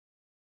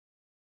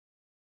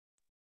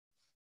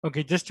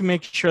Okay, just to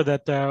make sure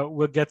that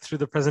we'll get through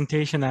the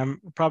presentation,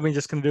 I'm probably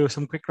just going to do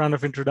some quick round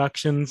of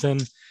introductions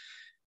and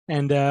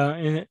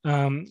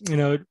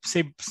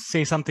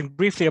say something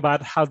briefly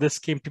about how this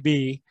came to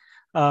be.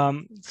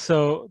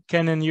 So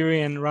Ken and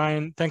Yuri and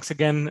Ryan, thanks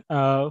again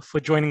for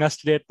joining us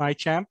today at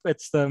MiCHAMP.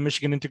 It's the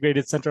Michigan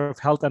Integrated Center of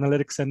Health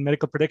Analytics and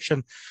Medical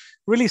Prediction,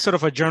 really sort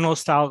of a journal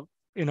style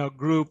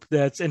group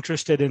that's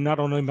interested in not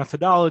only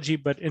methodology,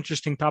 but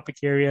interesting topic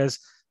areas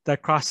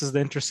that crosses the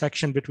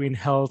intersection between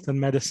health and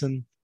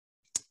medicine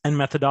and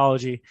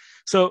methodology.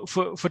 So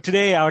for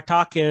today, our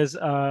talk is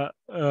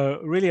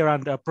really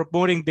around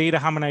promoting data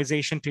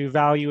harmonization to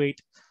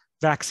evaluate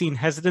vaccine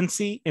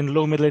hesitancy in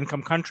low middle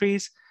income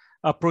countries,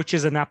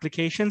 approaches and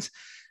applications.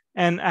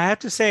 And I have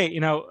to say,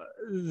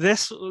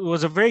 this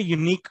was a very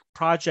unique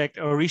project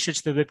or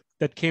research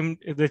that came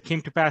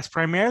to pass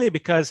primarily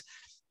because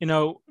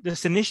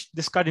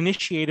this got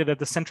initiated at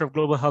the Center of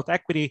Global Health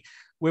Equity,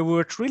 where we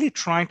were really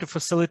trying to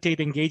facilitate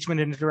engagement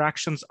and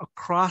interactions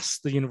across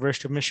the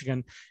University of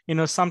Michigan.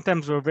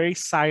 Sometimes we're very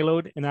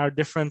siloed in our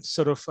different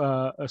sort of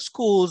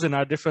schools, in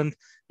our different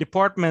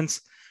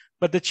departments.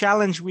 But the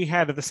challenge we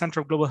had at the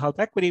Center of Global Health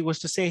Equity was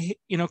to say,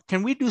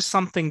 can we do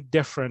something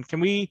different? Can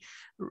we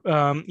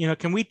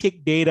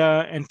take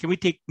data and can we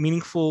take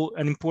meaningful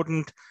and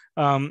important,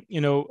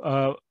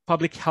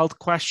 public health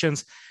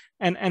questions?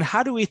 And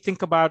how do we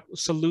think about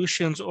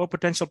solutions or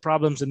potential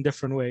problems in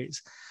different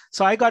ways?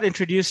 So I got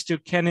introduced to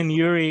Ken and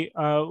Yuri,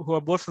 who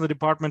are both from the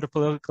Department of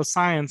Political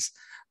Science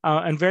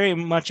and very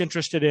much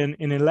interested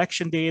in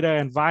election data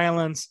and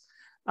violence.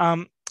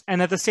 And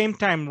at the same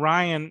time,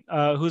 Ryan,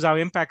 who's our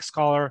impact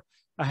scholar,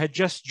 had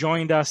just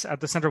joined us at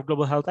the Center of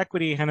Global Health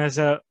Equity and has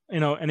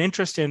an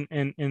interest in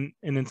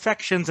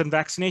infections and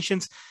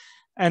vaccinations,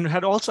 and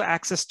had also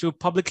access to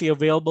publicly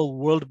available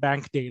World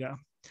Bank data.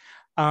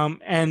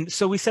 And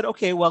so we said,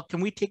 okay, well, can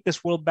we take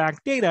this World Bank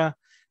data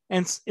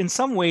and in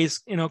some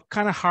ways,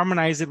 kind of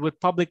harmonize it with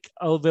public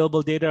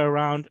available data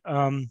around,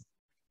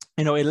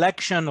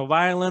 election or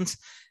violence?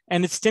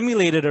 And it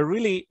stimulated a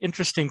really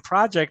interesting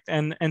project.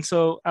 And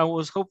so I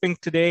was hoping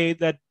today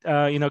that,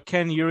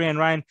 Ken, Yuri, and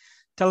Ryan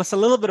tell us a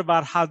little bit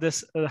about how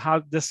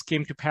this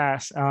came to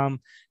pass.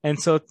 And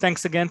so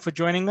thanks again for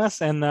joining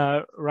us. And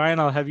Ryan,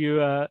 I'll have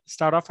you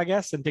start off, I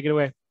guess, and take it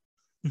away.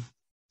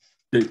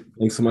 Great.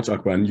 Thanks so much,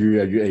 Akbar. And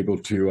you able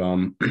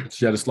to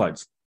share the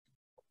slides?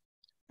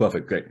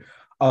 Perfect, great.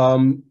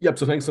 Yep,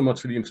 so thanks so much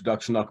for the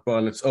introduction, Akbar.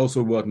 And it's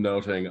also worth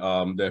noting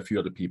there are a few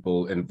other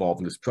people involved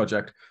in this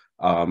project.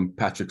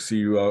 Patrick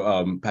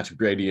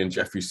Grady and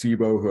Jeffrey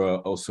Zero, who are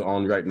also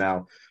on right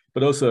now,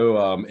 but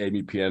also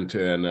Amy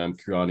Pienta and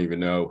Kirani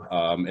Renault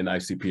in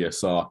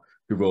ICPSR,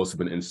 who've also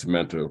been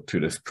instrumental to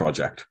this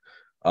project.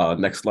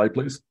 Next slide,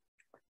 please.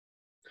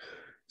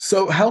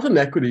 So health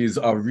inequities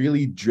are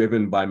really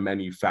driven by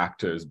many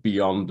factors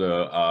beyond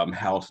the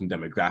health and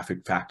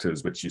demographic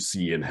factors which you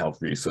see in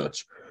health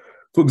research.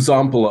 For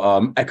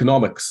example,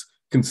 economics.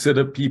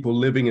 Consider people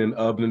living in an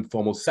urban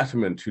informal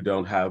settlement who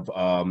don't have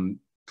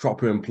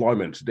proper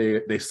employment.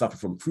 They suffer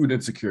from food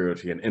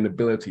insecurity and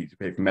inability to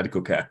pay for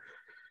medical care.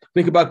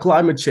 Think about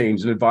climate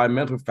change and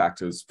environmental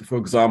factors. For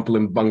example,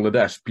 in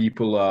Bangladesh,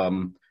 people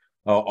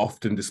are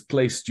often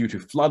displaced due to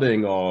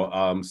flooding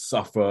or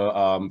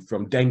suffer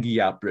from dengue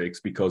outbreaks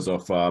because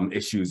of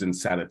issues in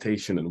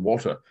sanitation and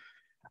water.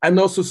 And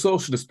also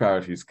social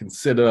disparities.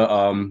 Consider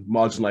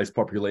marginalized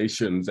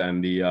populations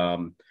and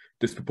the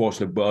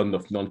disproportionate burden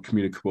of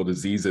non-communicable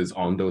diseases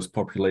on those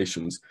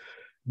populations.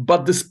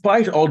 But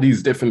despite all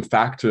these different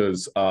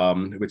factors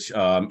which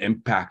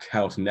impact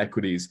health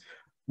inequities,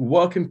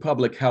 work in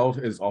public health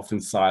is often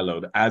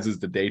siloed, as is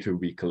the data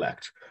we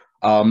collect.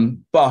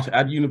 But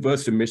at the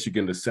University of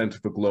Michigan, the Center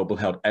for Global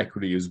Health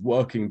Equity is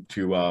working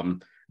to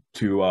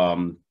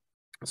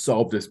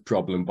solve this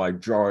problem by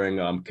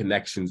drawing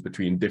connections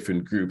between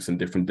different groups and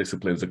different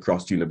disciplines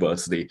across the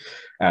university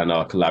and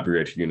our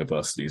collaborator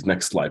universities.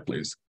 Next slide,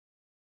 please.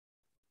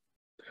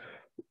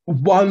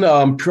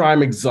 One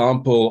prime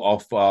example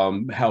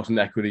of health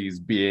inequities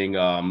being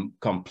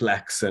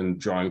complex and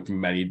drawing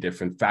from many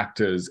different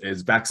factors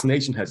is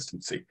vaccination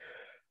hesitancy.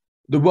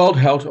 The World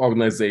Health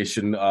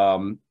Organization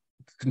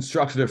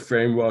constructed a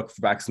framework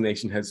for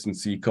vaccination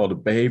hesitancy called the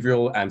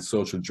Behavioral and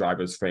Social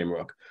Drivers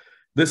Framework.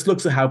 This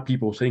looks at how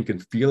people think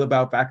and feel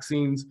about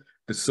vaccines,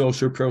 the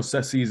social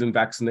processes in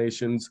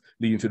vaccinations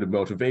leading to the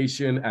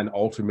motivation and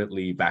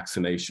ultimately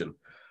vaccination.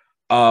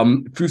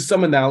 Through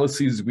some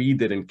analyses we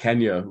did in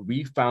Kenya,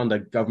 we found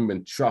that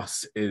government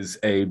trust is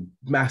a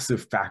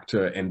massive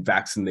factor in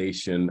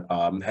vaccination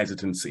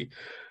hesitancy.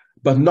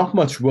 But not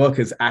much work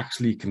has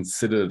actually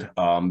considered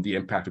the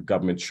impact of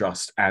government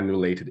trust and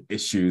related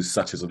issues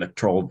such as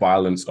electoral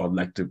violence or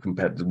elective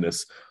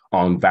competitiveness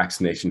on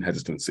vaccination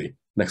hesitancy.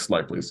 Next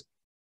slide, please.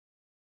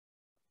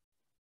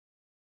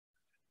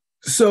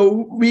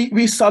 So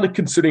we started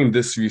considering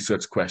this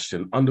research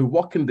question: under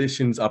what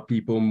conditions are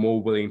people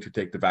more willing to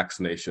take the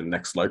vaccination?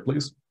 Next slide,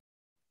 please.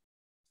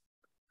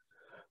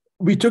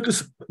 We took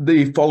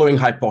the following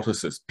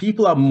hypothesis: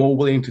 people are more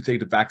willing to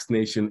take the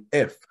vaccination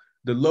if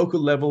the local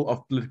level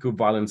of political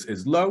violence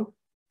is low,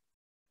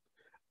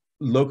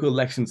 local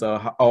elections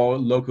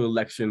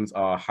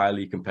are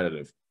highly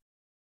competitive.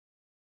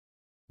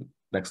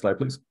 Next slide,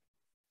 please.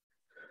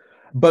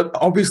 But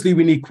obviously,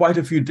 we need quite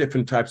a few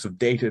different types of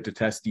data to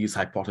test these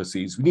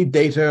hypotheses. We need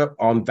data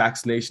on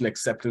vaccination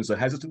acceptance or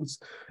hesitance,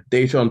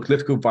 data on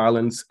political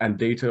violence, and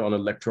data on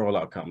electoral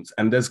outcomes.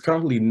 And there's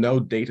currently no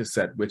data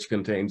set which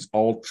contains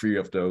all three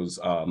of those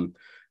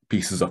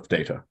pieces of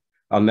data.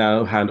 I'll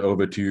now hand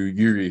over to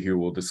Yuri, who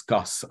will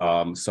discuss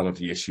some of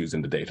the issues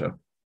in the data.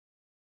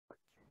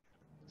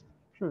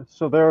 Sure.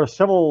 So there are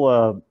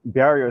several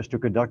barriers to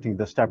conducting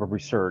this type of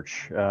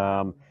research.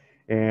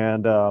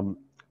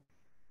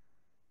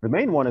 The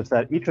main one is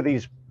that each of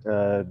these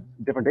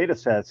different data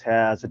sets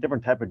has a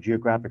different type of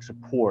geographic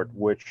support,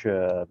 which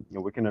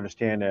we can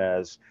understand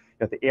as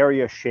the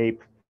area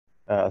shape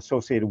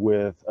associated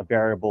with a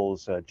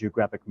variable's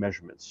geographic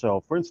measurements.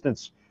 So for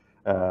instance,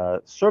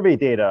 survey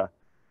data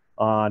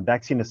on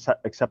vaccine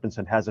acceptance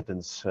and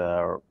hesitance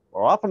are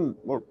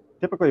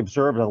typically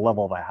observed at the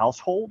level of a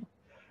household.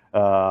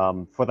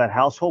 For that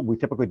household, we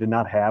typically do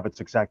not have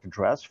its exact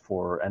address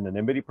for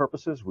anonymity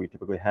purposes. We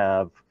typically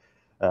have,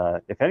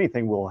 if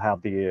anything, we'll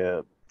have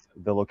the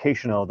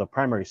location of the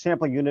primary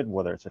sampling unit,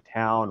 whether it's a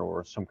town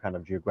or some kind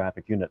of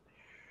geographic unit.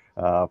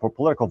 For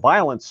political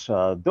violence,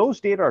 those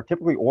data are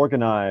typically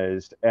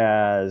organized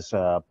as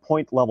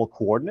point level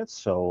coordinates.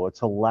 So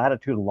it's a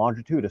latitude and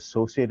longitude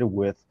associated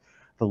with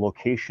the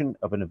location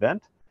of an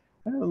event.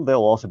 And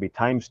they'll also be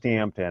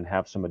time-stamped and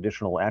have some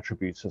additional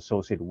attributes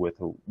associated with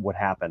what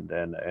happened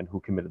and who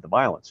committed the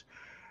violence.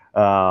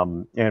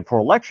 And for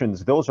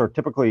elections, those are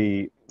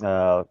typically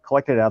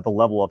collected at the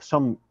level of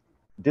some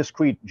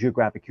discrete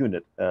geographic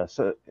unit.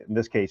 So in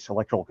this case,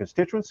 electoral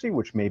constituency,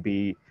 which may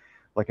be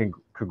like a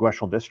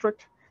congressional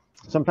district.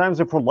 Sometimes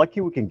if we're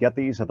lucky, we can get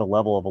these at the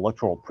level of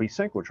electoral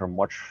precinct, which are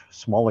much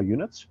smaller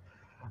units.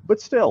 But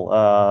still,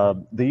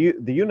 the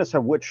units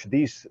at which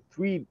these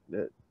three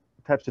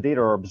types of data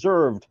are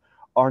observed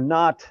are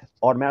not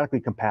automatically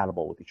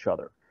compatible with each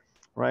other.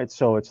 Right,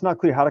 so it's not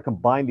clear how to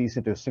combine these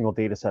into a single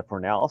data set for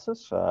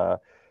analysis.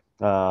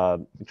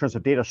 In terms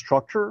of data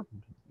structure,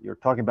 you're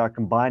talking about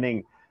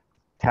combining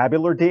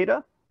tabular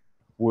data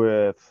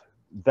with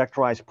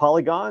vectorized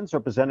polygons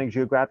representing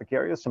geographic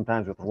areas,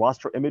 sometimes with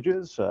raster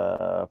images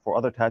for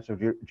other types of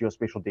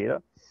geospatial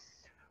data.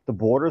 The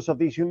borders of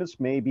these units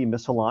may be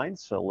misaligned.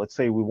 So let's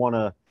say we want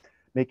to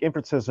make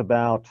inferences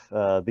about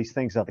these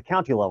things at the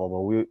county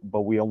level,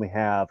 but we only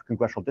have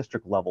congressional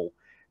district level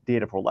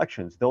data for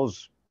elections.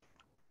 Those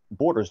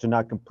borders do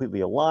not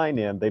completely align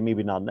and they may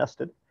be not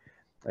nested.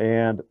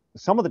 And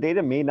some of the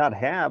data may not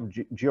have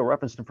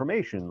georeferenced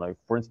information. Like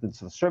for instance,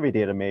 the survey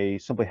data may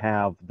simply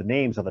have the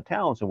names of the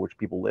towns in which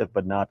people live,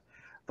 but not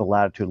the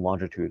latitude and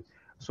longitude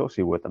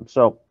associated with them.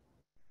 So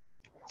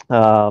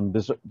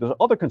there's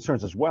other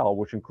concerns as well,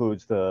 which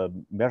includes the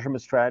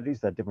measurement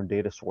strategies that different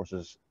data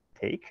sources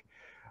take.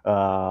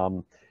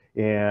 And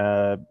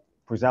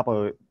for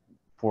example,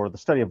 for the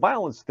study of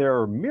violence, there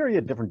are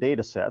myriad different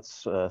data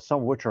sets, some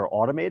of which are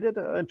automated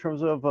in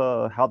terms of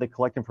how they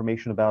collect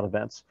information about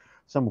events,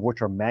 some of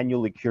which are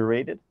manually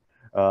curated,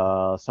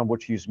 some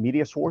which use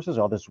media sources,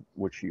 others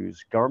which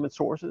use government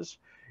sources.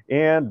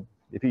 And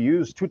if you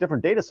use two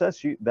different data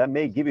sets, that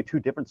may give you two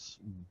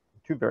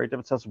very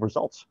different sets of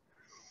results.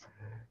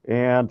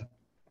 And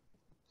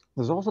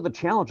there's also the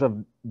challenge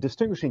of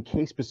distinguishing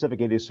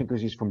case-specific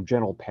idiosyncrasies from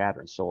general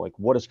patterns. So like,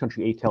 what does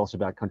country A tell us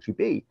about country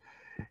B?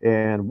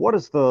 And what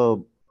is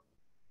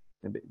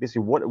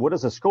basically what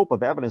is the scope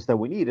of evidence that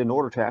we need in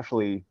order to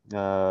actually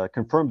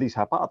confirm these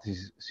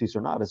hypotheses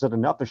or not? Is it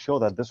enough to show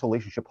that this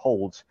relationship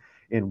holds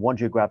in one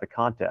geographic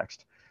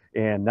context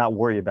and not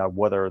worry about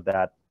whether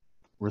that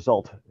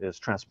result is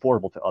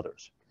transportable to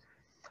others?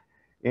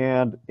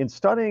 And in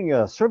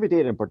studying survey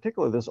data in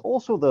particular, there's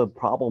also the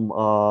problem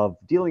of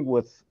dealing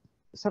with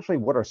essentially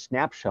what are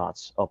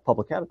snapshots of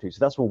public attitudes.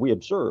 That's what we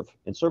observe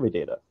in survey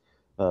data.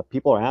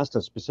 People are asked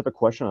a specific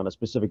question on a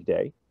specific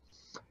day,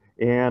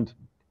 and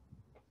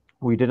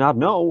we do not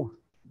know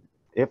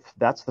if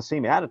that's the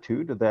same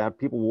attitude that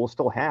people will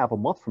still have a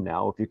month from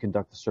now if you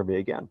conduct the survey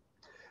again.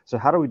 So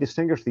how do we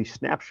distinguish these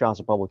snapshots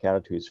of public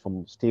attitudes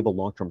from stable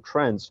long-term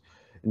trends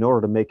in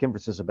order to make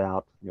inferences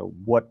about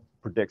what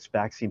predicts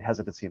vaccine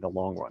hesitancy in the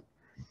long run?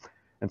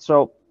 And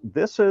so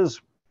this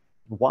is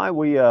why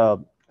we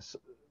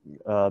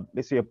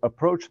basically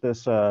approach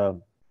this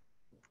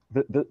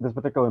this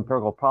particular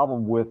empirical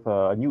problem with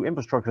a new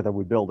infrastructure that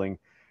we're building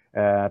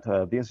at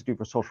the Institute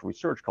for Social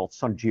Research called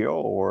SunGeo,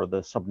 or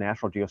the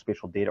Subnational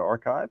Geospatial Data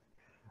Archive.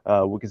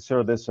 We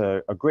consider this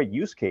a great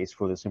use case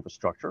for this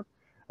infrastructure,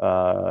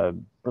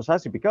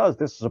 precisely because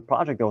this is a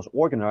project that was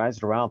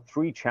organized around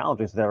three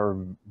challenges that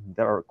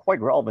are quite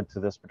relevant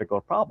to this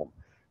particular problem.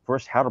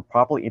 First, how to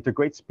properly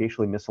integrate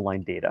spatially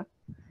misaligned data.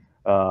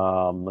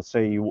 Let's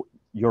say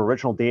your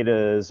original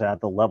data is at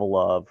the level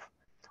of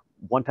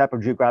one type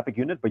of geographic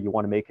unit, but you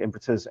want to make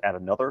inferences at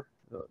another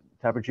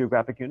type of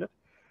geographic unit.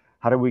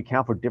 How do we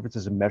account for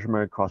differences in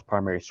measurement across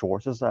primary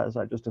sources, as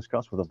I just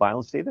discussed with the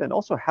violence data? And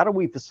also, how do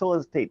we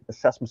facilitate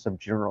assessments of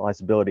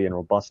generalizability and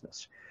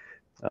robustness?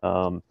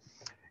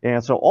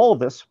 And so all of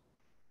this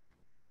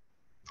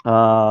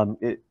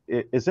It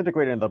is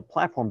integrated in the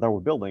platform that we're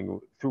building,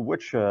 through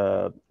which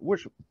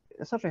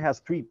essentially has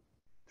three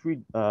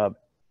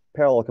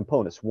parallel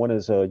components. One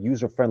is a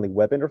user-friendly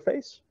web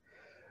interface.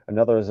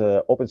 Another is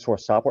an open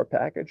source software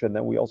package, and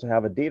then we also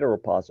have a data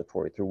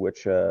repository through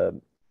which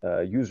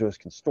users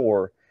can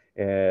store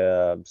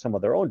some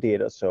of their own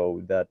data,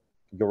 so that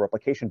your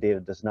replication data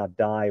does not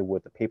die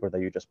with the paper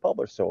that you just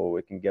published, so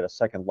it can get a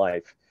second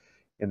life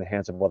in the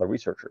hands of other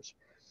researchers.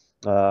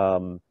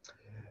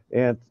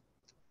 And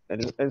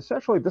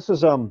essentially, this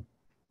is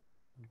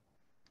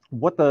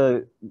what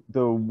the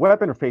web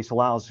interface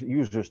allows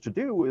users to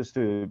do, is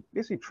to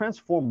basically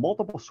transform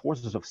multiple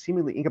sources of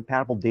seemingly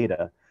incompatible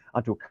data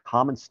onto a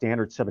common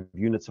standard set of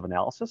units of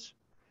analysis.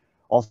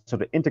 Also,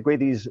 to integrate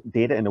these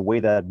data in a way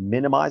that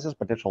minimizes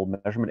potential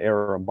measurement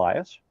error and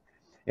bias.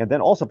 And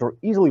then also to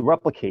easily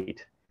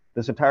replicate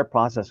this entire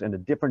process in a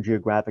different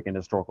geographic and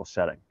historical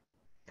setting.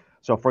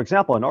 So for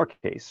example, in our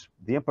case,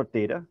 the input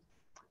data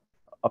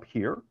up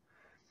here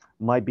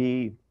might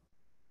be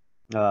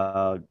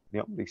the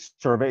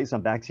surveys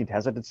on vaccine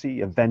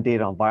hesitancy, event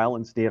data on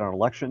violence, data on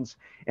elections,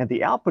 and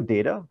the output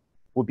data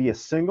will be a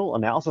single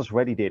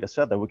analysis-ready data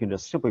set that we can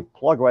just simply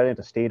plug right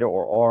into Stata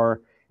or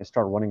R and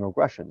start running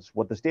regressions.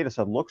 What this data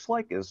set looks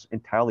like is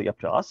entirely up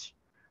to us,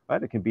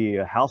 right? It can be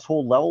a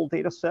household-level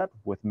data set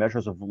with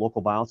measures of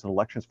local violence and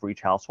elections for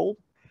each household,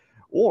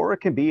 or it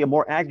can be a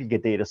more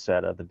aggregate data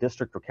set at the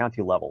district or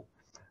county level,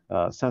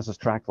 census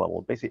tract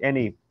level, basically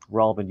any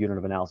relevant unit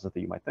of analysis that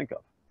you might think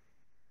of.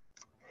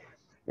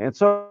 And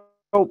so,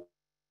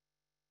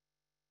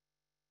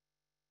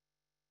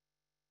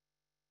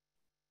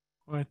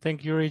 I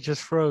think Yuri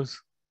just froze.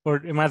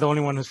 Or am I the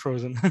only one who's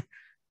frozen?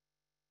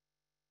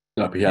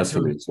 No, he has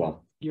for me as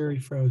well. Yuri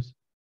froze.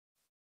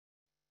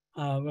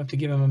 We'll have to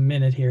give him a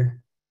minute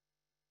here.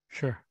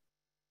 Sure.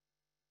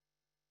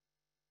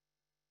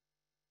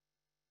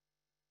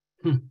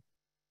 If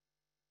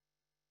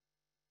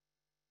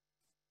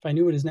I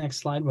knew what his next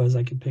slide was,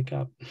 I could pick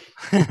up.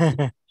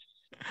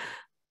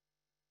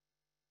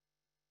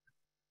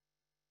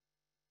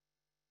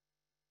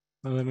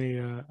 Well, let me,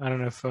 I don't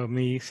know if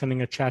me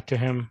sending a chat to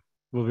him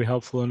will be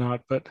helpful or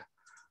not, but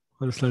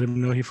I'll just let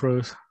him know he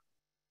froze.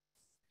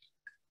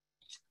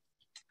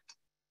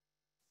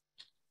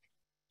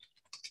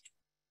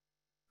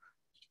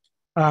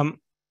 In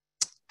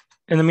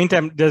the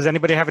meantime, does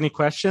anybody have any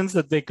questions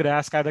that they could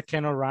ask either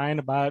Ken or Ryan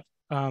about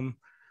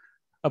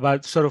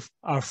sort of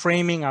our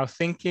framing, our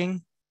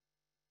thinking?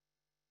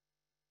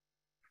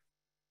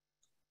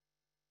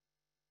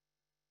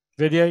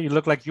 Vidya, you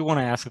look like you want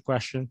to ask a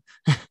question.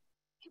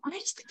 I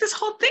just think this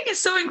whole thing is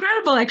so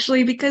incredible,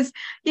 actually, because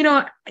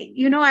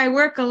I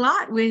work a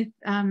lot with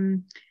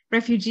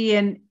refugee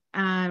and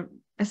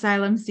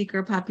asylum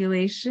seeker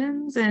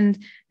populations, and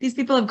these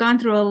people have gone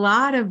through a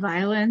lot of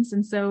violence,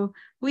 and so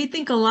we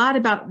think a lot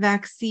about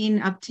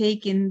vaccine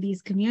uptake in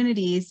these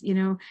communities,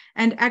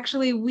 and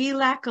actually we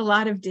lack a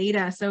lot of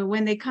data. So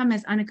when they come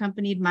as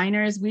unaccompanied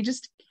minors, the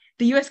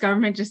U.S.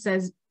 government just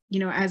says,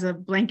 as a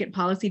blanket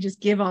policy, just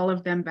give all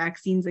of them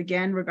vaccines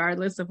again,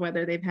 regardless of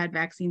whether they've had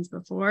vaccines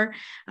before.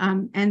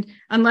 And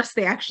unless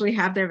they actually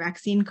have their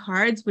vaccine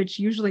cards, which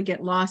usually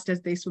get lost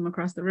as they swim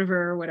across the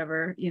river or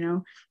whatever,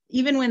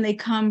 even when they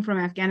come from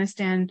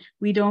Afghanistan,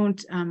 we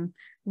don't,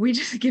 we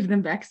just give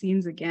them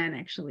vaccines again,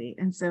 actually.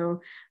 And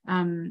so,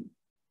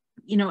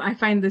 I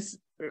find this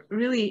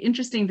really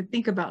interesting to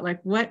think about,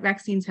 like, what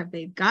vaccines have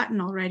they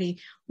gotten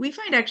already? We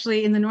find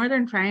actually in the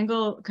Northern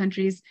Triangle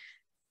countries,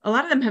 a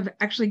lot of them have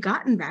actually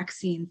gotten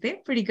vaccines. They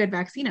have pretty good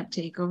vaccine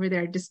uptake over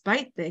there,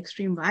 despite the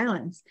extreme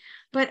violence.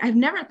 But I've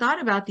never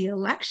thought about the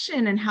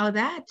election and how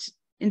that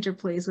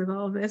interplays with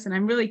all of this. And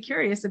I'm really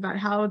curious about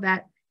how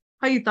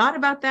you thought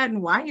about that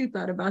and why you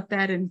thought about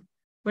that and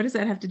what does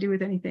that have to do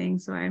with anything.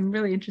 So I'm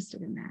really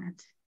interested in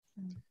that.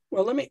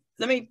 Well, let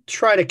me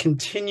try to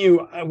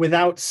continue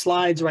without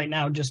slides right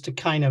now, just to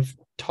kind of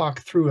talk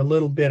through a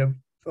little bit of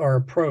our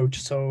approach.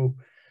 So,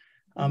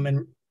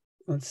 and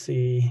let's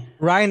see.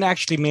 Ryan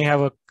actually may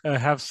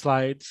have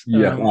slides.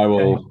 Yeah, I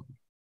will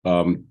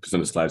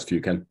present the slides for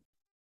you, Ken.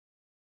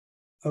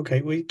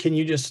 Okay, can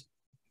you just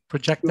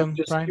project them,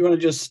 Ryan? You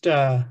want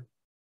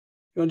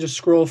to just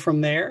scroll from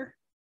there?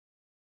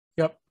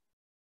 Yep.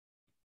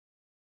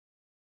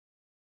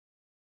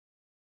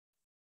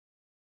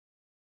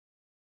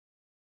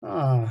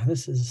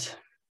 This is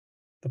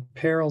the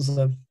perils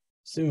of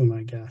Zoom,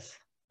 I guess.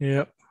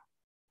 Yep.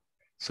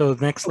 So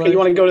the next slide. Okay, you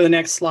want to go to the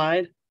next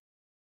slide?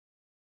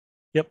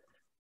 Yep.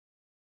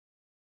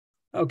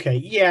 Okay.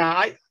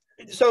 Yeah.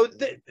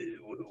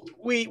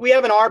 We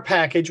have an R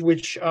package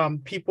which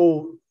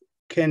people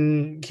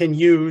can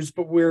use,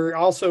 but we're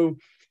also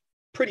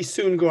pretty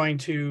soon going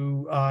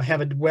to have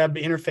a web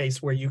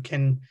interface where you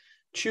can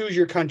choose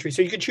your country.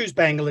 So you could choose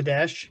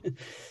Bangladesh.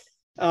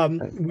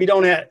 We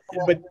don't have,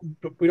 but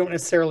we don't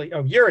necessarily.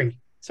 Oh, Yuri,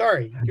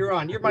 sorry, you're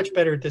on. You're much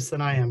better at this than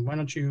I am. Why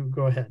don't you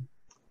go ahead?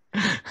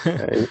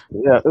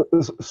 Yeah,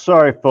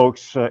 sorry,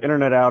 folks.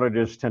 Internet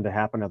outages tend to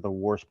happen at the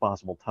worst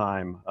possible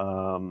time.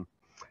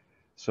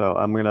 So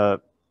I'm going to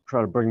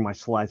try to bring my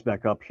slides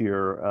back up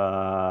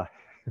here.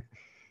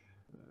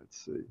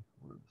 let's see.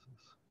 Where is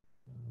this?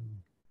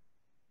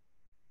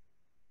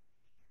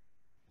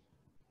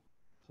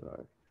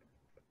 Sorry.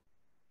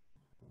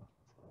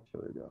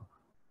 There we go.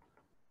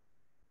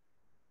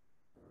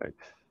 Right.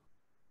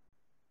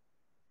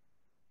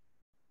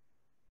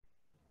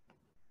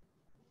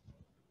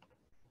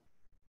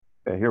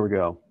 Okay, here we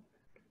go.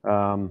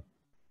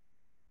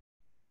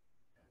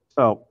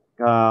 So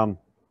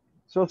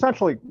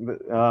essentially,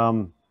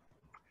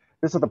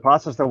 this is the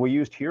process that we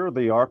used here,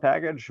 the R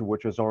package,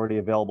 which is already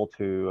available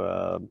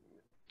to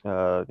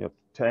to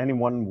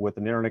anyone with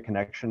an internet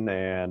connection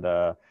and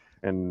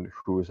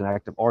who is an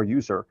active R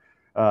user.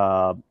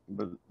 But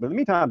in the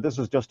meantime, this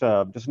is just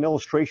an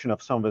illustration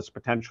of some of its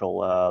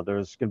potential.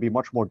 There's going to be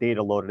much more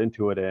data loaded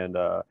into it,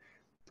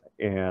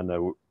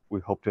 and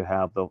we hope to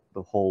have the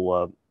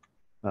whole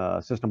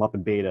system up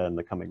in beta in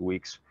the coming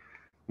weeks.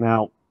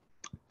 Now,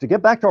 to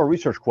get back to our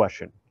research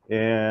question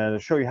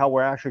and show you how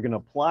we're actually going to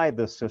apply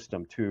this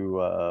system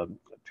to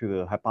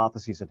the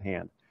hypotheses at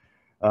hand.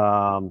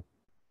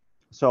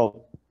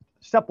 So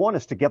step one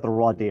is to get the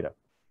raw data.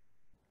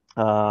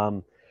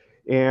 And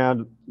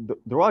the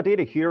raw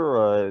data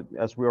here,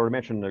 as we already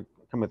mentioned,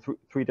 come in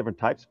three different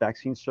types: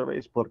 vaccine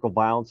surveys, political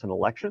violence, and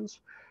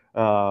elections.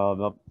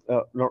 Ryan,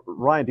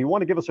 do you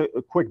want to give us a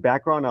quick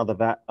background on the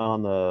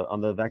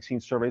vaccine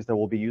surveys that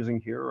we'll be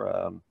using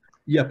here?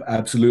 Yep,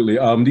 absolutely.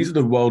 These are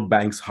the World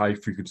Bank's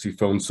high-frequency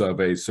phone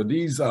surveys. So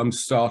these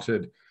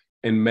started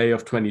in May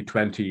of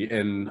 2020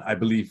 in, I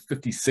believe,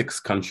 56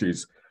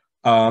 countries.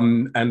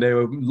 And they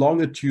were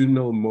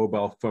longitudinal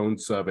mobile phone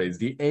surveys.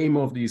 The aim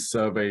of these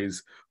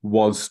surveys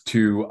was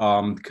to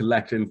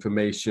collect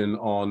information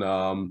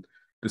on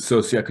the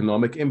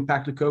socioeconomic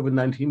impact of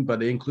COVID-19, but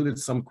they included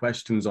some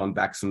questions on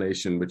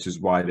vaccination, which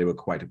is why they were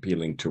quite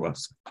appealing to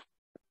us.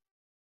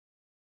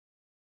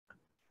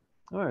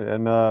 All right,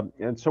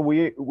 and so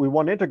we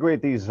want to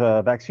integrate these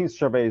vaccine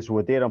surveys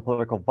with data on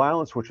political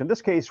violence, which in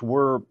this case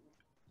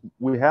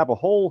we have a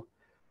whole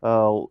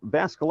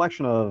vast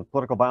collection of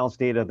political violence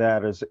data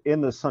that is in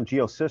the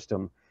SunGeo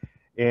system,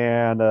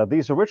 and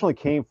these originally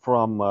came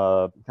from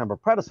kind of a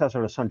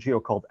predecessor to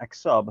SunGeo called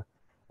XSub,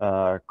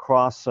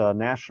 cross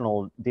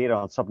national data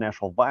on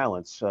subnational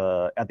violence.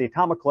 At the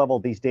atomic level,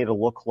 these data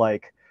look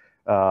like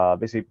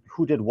basically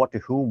who did what to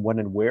whom, when,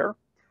 and where.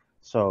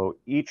 So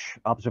each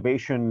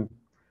observation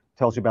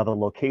tells you about the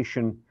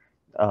location,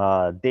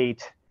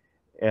 date,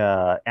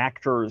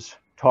 actors,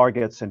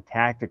 targets, and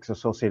tactics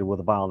associated with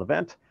a violent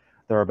event.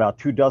 There are about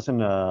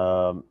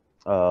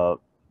 24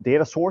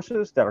 data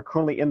sources that are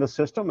currently in the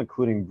system,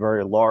 including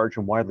very large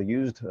and widely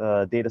used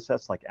data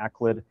sets like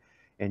ACLID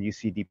and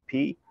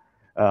UCDP.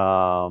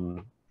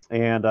 And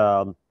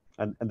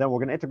then we're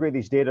going to integrate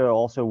these data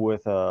also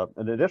with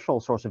an additional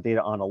source of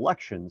data on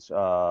elections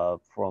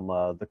from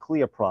the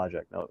CLIA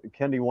project. Now,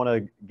 Ken, do you want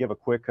to give a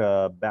quick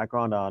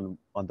background on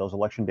those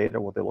election data,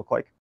 what they look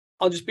like?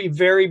 I'll just be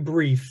very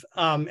brief.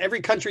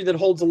 Every country that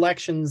holds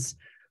elections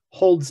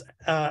for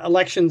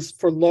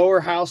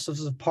lower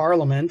houses of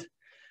parliament.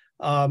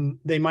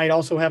 They might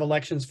also have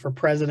elections for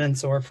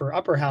presidents or for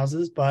upper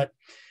houses, but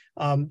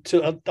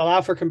to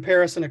allow for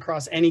comparison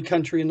across any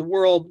country in the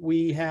world,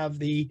 we have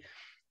the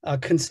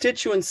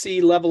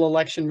constituency level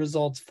election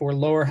results for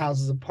lower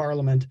houses of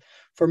parliament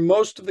for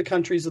most of the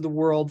countries of the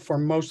world for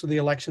most of the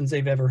elections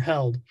they've ever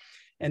held.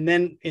 And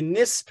then in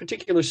this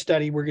particular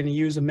study, we're going to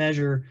use a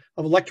measure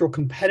of electoral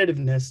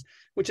competitiveness,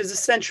 which is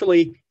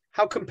essentially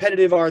how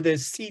competitive are the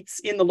seats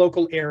in the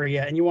local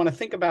area. And you want to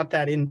think about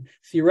that in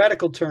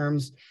theoretical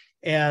terms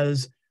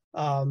as,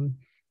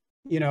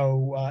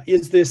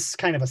 is this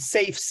kind of a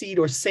safe seat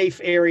or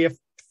safe area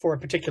for a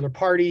particular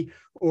party,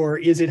 or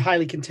is it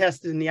highly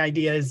contested? And the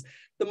idea is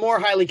the more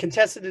highly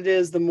contested it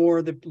is, the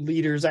more the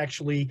leaders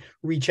actually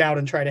reach out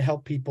and try to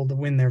help people to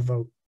win their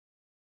vote.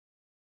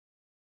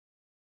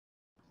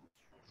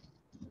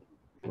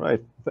 Right.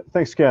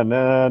 Thanks, Ken.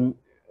 And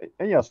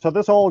yeah, so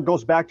this all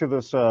goes back to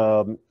this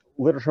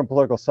literature and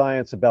political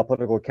science about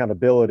political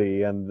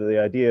accountability. And the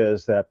idea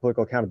is that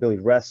political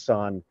accountability rests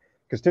on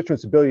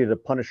constituents' ability to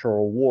punish or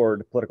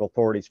reward political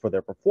authorities for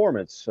their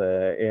performance.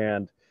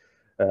 And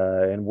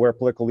where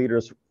political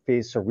leaders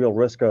face a real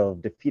risk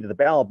of defeat at the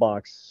ballot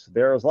box,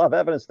 there's a lot of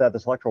evidence that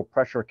this electoral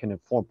pressure can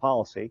inform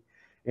policy.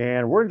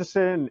 And we're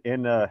interested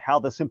in how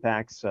this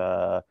impacts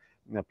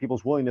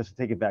people's willingness to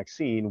take a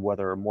vaccine,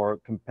 whether a more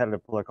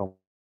competitive political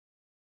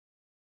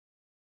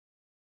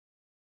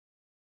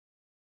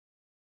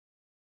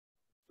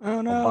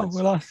Oh no,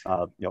 we lost.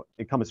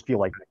 Incumbents feel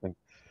like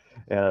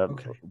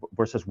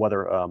versus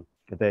whether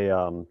they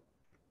will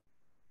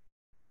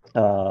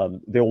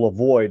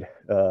avoid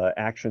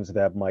actions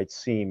that might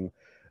seem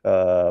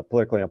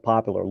politically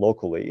unpopular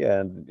locally.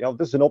 And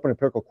this is an open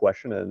empirical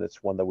question, and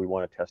it's one that we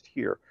want to test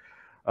here.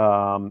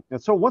 And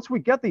so once we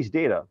get these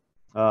data,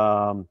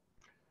 there's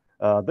a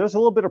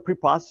little bit of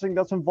pre-processing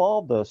that's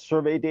involved. The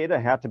survey data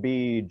have to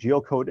be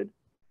geocoded,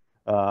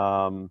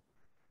 and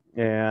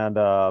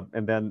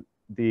then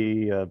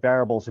the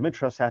variables of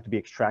interest have to be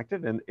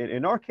extracted. And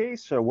in our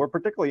case, we're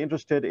particularly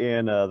interested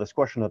in this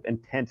question of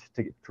intent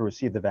to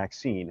receive the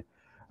vaccine.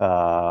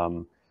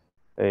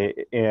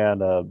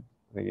 And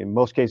in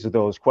most cases,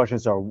 those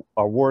questions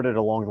are worded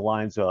along the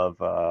lines of,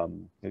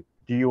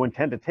 do you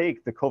intend to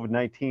take the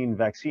COVID-19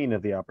 vaccine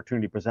if the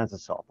opportunity presents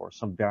itself, or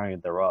some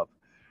variant thereof,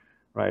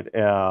 right?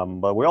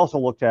 But we also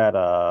looked at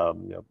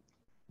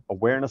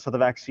awareness of the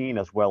vaccine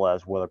as well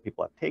as whether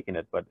people have taken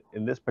it. But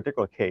in this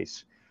particular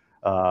case,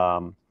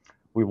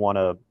 we want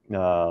to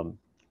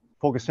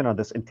focus in on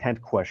this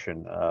intent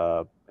question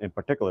in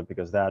particular,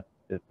 because that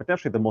is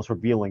potentially the most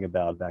revealing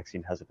about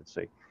vaccine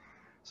hesitancy.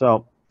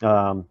 So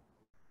the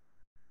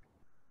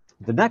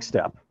next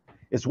step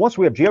is, once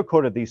we have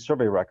geocoded these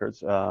survey records.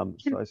 So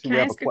I see Can we I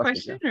have ask a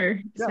question? Yeah. Or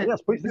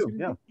Yes, please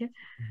do. Yeah.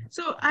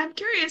 So I'm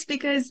curious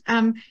because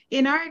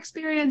in our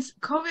experience,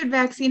 COVID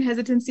vaccine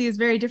hesitancy is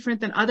very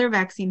different than other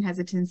vaccine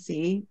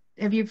hesitancy.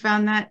 Have you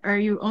found that? Are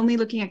you only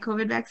looking at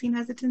COVID vaccine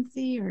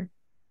hesitancy, or?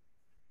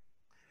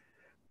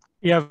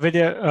 Yeah,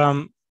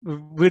 Vidya,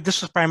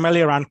 this was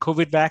primarily around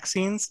COVID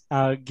vaccines,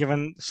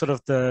 given sort of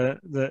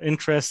the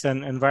interest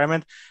and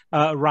environment.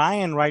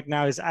 Ryan right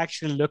now is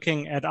actually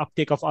looking at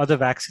uptake of other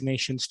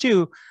vaccinations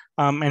too,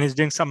 and is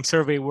doing some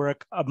survey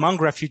work among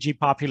refugee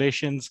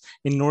populations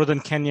in northern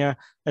Kenya,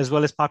 as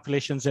well as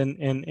populations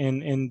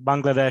in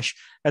Bangladesh.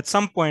 At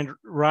some point,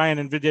 Ryan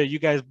and Vidya, you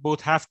guys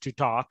both have to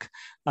talk,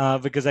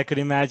 because I could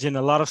imagine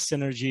a lot of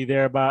synergy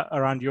there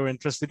around your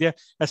interest, Vidya,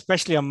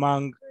 especially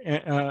among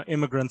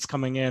immigrants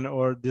coming in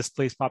or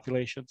displaced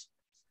populations.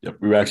 Yep,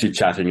 we were actually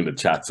chatting in the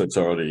chat, so it's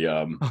already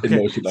okay.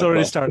 It's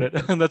already started.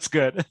 That's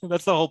good.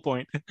 That's the whole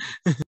point.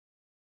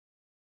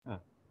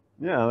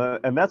 Yeah,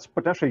 and that's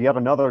potentially yet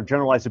another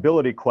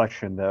generalizability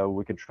question that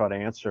we could try to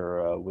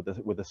answer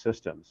with the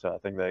system. So I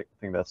think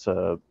that's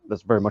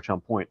very much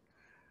on point.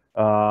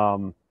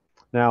 Now,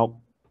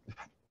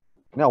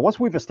 once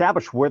we've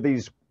established where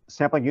these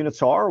sampling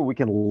units are, we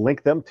can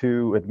link them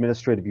to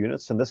administrative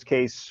units. In this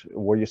case,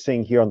 what you're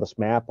seeing here on this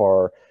map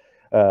are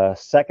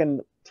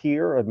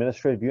second-tier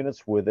administrative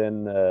units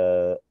within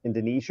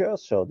Indonesia.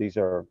 So these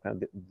are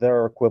kind of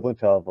their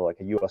equivalent of like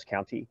a U.S.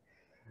 county.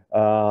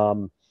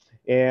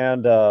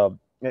 And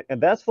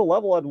that's the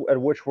level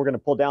at which we're going to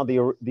pull down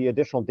the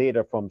additional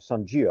data from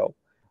SunGeo.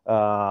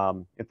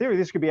 In theory,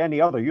 this could be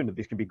any other unit.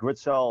 These could be grid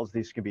cells.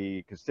 These could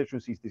be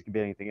constituencies. These could be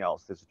anything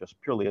else. This is just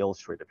purely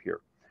illustrative here.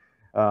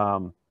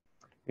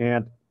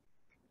 And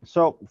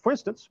so, for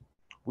instance,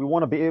 we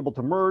want to be able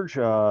to merge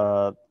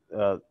the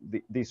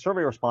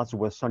survey responses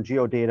with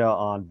SunGeo data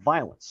on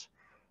violence.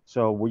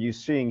 So what you're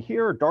seeing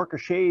here, darker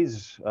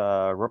shades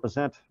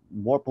represent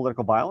more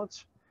political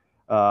violence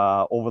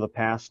over the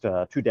past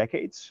 2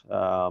 decades.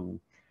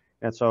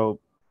 And so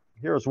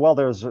here as well,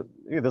 there's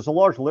a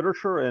large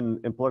literature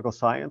in political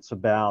science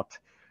about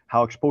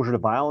how exposure to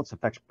violence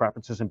affects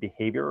preferences and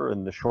behavior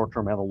in the short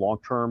term and the long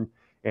term.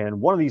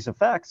 And one of these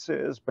effects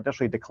is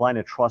potentially decline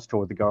in trust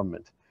toward the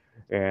government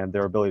and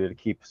their ability to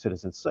keep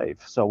citizens safe.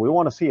 So we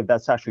want to see if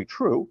that's actually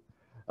true.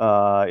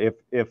 If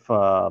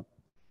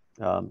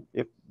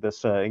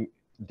this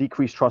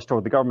decreased trust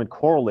toward the government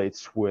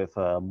correlates with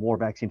more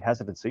vaccine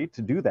hesitancy.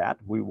 To do that,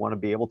 we want to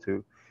be able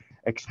to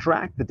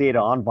extract the data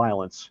on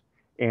violence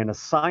and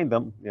assign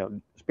them,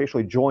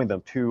 spatially join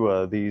them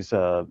to these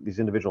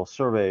individual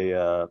survey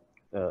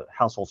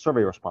household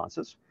survey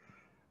responses.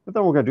 But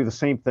then we're going to do the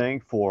same thing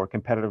for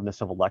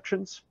competitiveness of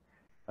elections.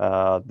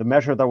 The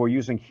measure that we're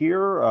using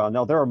here,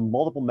 now there are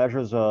multiple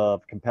measures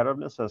of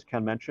competitiveness, as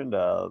Ken mentioned.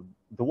 The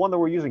one that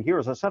we're using here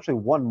is essentially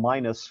 1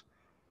 minus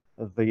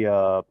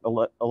the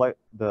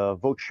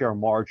vote share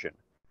margin.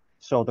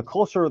 So the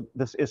closer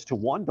this is to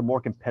 1, the more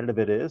competitive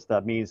it is.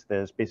 That means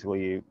there's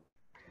basically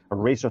a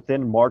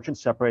razor-thin margin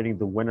separating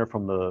the winner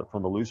from the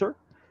loser.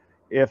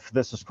 If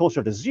this is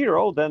closer to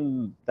 0,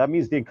 then that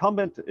means the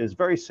incumbent is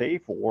very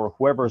safe, or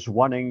whoever's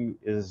running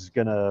is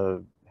going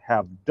to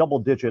have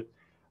double-digit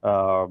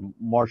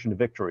margin of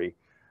victory.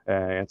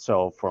 And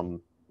so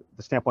from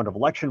the standpoint of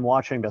election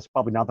watching, that's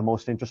probably not the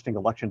most interesting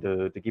election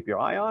to keep your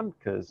eye on,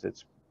 because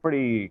it's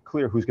pretty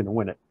clear who's going to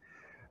win it.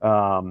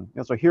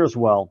 And so here as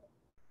well,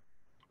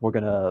 we're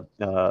going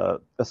to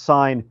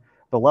assign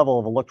the level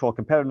of electoral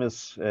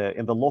competitiveness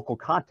in the local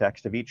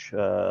context of each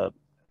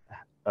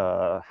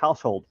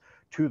household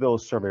to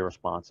those survey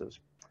responses.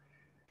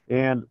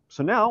 And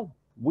so now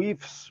we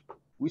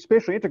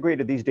spatially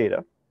integrated these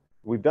data.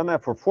 We've done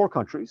that for 4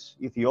 countries: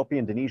 Ethiopia,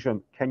 Indonesia,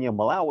 Kenya,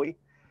 Malawi.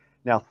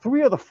 Now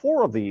 3 of the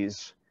 4 of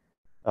these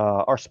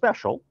are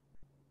special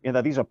in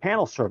that these are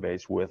panel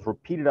surveys with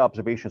repeated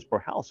observations per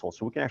household,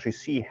 so we can actually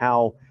see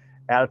how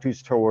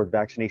attitudes toward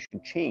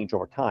vaccination change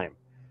over time.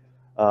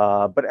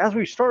 But as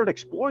we started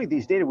exploring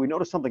these data, we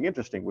noticed something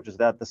interesting, which is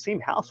that the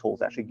same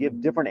households actually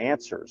give different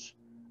answers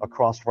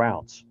across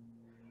rounds.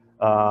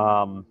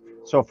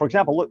 So for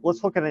example,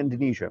 let's look at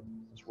Indonesia,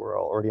 since we're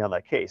already on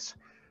that case.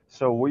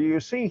 So what you're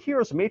seeing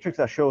here is a matrix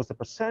that shows the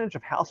percentage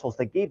of households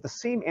that gave the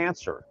same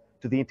answer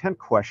to the intent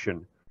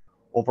question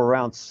over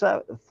rounds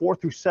 4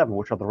 through 7,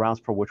 which are the rounds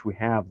for which we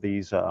have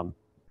these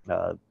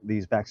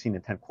vaccine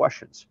intent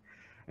questions.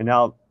 And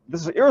now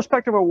this is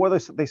irrespective of whether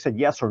they said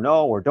yes or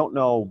no or don't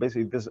know.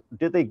 Basically,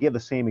 did they give the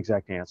same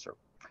exact answer?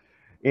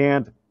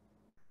 And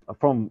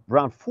From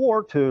round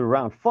 4 to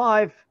round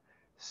 5,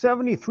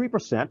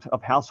 73%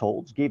 of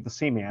households gave the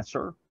same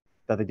answer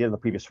that they did in the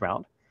previous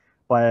round.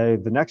 By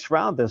the next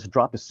round, this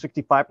dropped to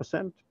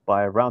 65%.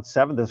 By round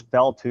 7, this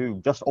fell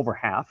to just over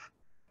half.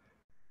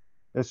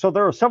 And so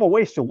there are several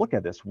ways to look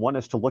at this. One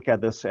is to look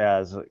at this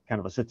as kind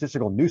of a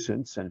statistical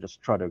nuisance and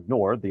just try to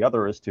ignore it. The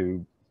other is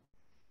to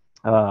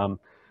kind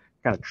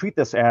of treat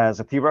this as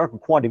a theoretical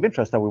quantity of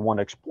interest that we want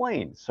to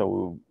explain.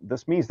 So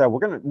this means that we're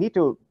going to need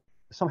to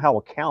somehow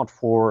account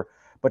for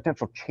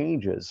potential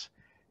changes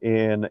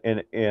in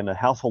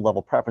household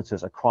level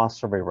preferences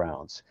across survey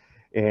rounds,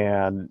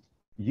 and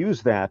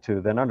use that to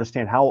then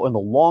understand how in the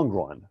long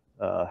run,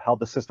 how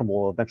the system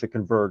will eventually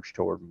converge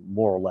toward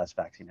more or less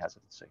vaccine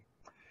hesitancy.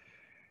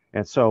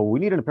 And so we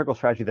need an empirical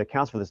strategy that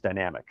accounts for this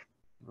dynamic,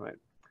 right?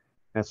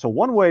 And so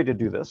one way to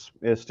do this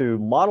is to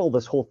model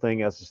this whole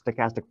thing as a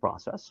stochastic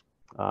process.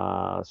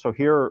 So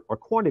here, our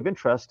quantity of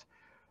interest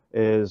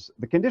is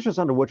the conditions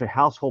under which a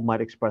household might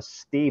express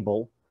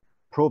stable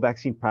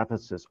pro-vaccine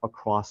preferences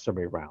across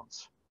survey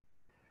rounds.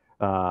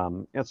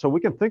 And so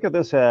we can think of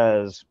this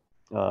as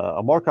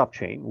a Markov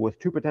chain with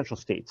two potential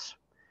states.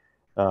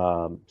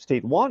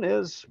 State 1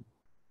 is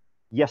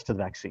yes to the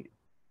vaccine.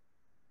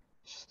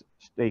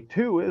 State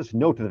 2 is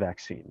no to the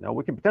vaccine. Now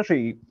we can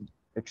potentially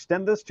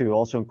extend this to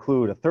also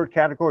include a third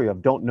category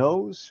of don't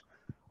knows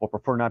or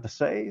prefer not to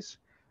says.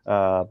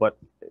 But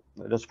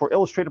just for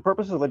illustrative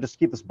purposes, let's just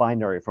keep this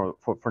binary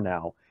for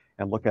now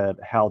and look at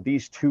how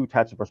these two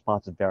types of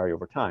responses vary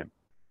over time.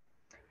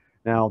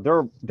 Now, there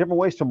are different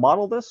ways to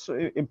model this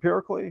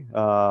empirically.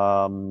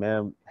 And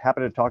I'm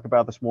happy to talk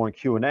about this more in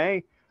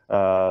Q&A.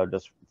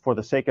 Just for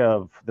the sake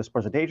of this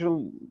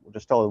presentation, we'll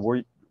just tell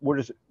you we're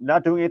just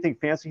not doing anything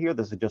fancy here.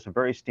 This is just a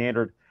very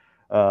standard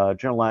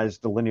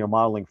generalized linear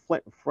modeling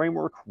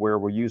framework where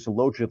we use a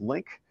logit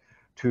link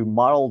to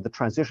model the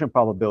transition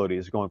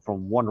probabilities going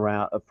from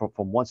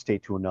one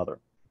state to another.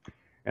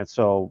 And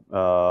so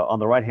on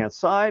the right-hand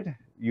side,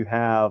 you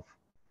have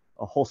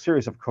a whole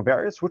series of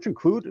covariates, which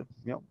include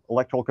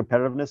electoral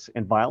competitiveness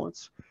and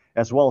violence,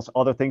 as well as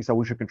other things that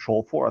we should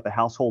control for at the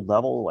household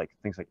level, like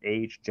things like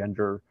age,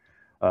 gender,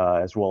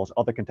 as well as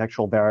other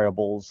contextual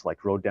variables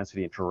like road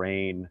density and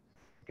terrain,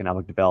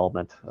 economic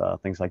development,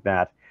 things like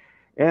that.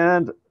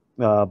 And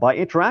by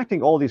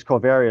interacting all these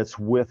covariates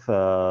with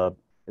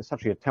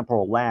essentially a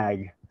temporal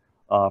lag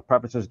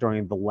preferences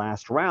during the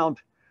last round,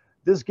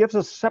 this gives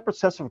us separate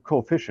sets of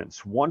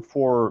coefficients, one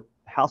for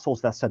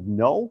households that said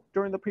no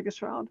during the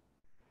previous round,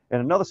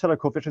 and another set of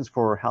coefficients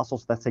for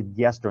households that said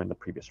yes during the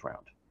previous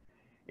round.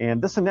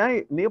 And this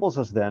enables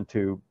us then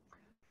to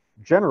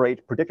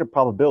generate predictive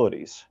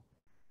probabilities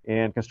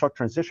and construct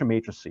transition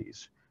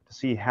matrices to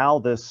see how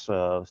this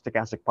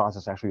stochastic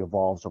process actually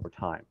evolves over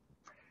time.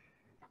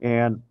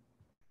 And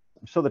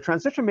so the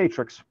transition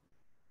matrix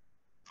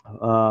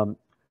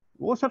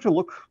will essentially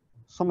look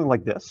something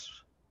like this.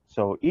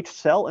 So each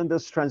cell in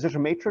this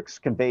transition matrix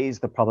conveys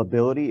the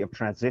probability of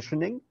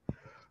transitioning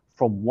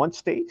from one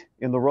state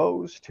in the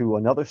rows to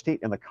another state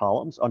in the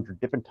columns under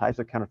different types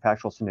of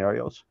counterfactual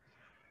scenarios.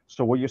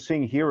 So what you're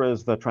seeing here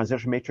is the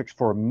transition matrix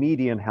for a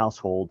median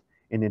household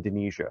in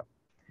Indonesia.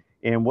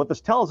 And what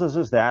this tells us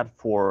is that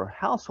for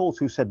households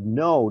who said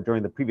no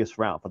during the previous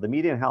round, for the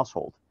median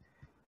household,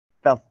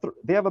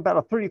 they have about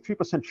a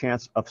 33%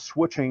 chance of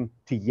switching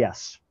to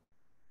yes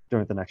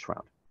during the next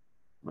round.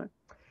 Right?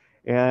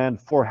 And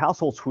for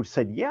households who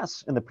said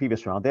yes in the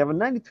previous round, they have a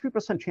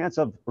 93% chance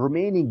of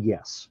remaining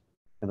yes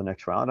in the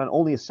next round, and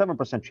only a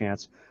 7%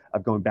 chance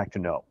of going back to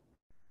no.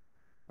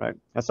 Right?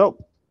 And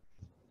so,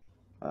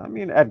 I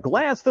mean, at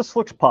glance, this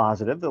looks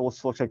positive.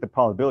 This looks like the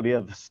probability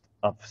of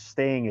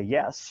staying a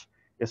yes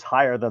is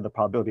higher than the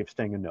probability of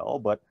staying a no.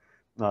 But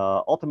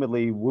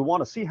ultimately, we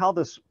want to see how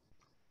this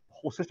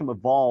whole system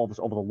evolves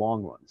over the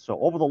long run. So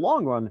over the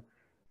long run,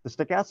 the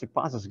stochastic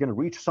process is going to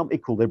reach some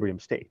equilibrium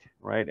state,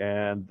 right?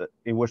 And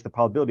in which the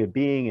probability of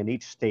being in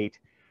each state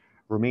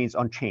remains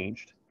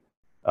unchanged.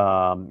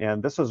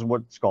 And this is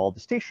what's called the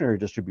stationary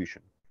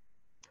distribution.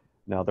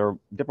 Now, there are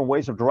different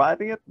ways of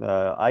deriving it.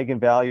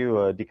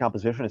 Eigenvalue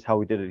decomposition is how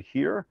we did it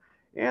here.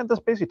 And this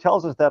basically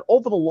tells us that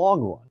over the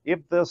long run,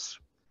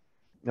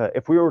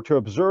 if we were to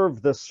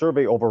observe this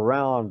survey over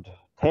round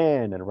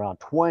 10 and round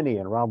 20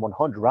 and round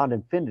 100, round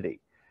infinity,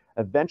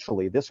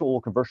 eventually this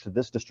will converge to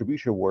this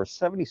distribution where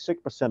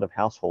 76% of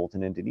households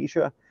in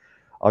Indonesia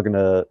are going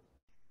to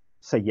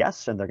say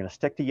yes, and they're going to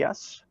stick to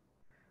yes.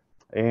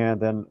 And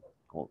then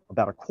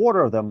about a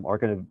quarter of them are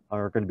going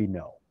to be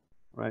no,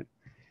 right?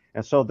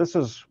 And so this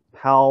is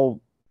how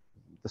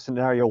the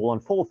scenario will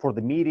unfold for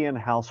the median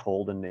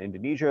household in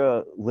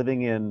Indonesia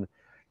living in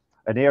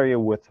an area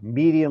with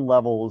median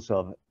levels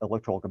of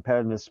electoral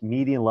competitiveness,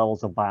 median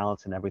levels of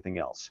violence, and everything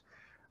else.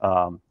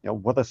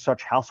 Whether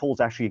such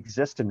households actually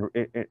exist in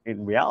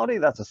reality,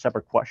 that's a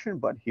separate question.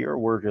 But here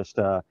we're just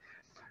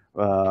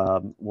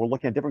we're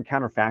looking at different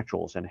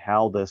counterfactuals and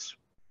how this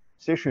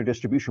stationary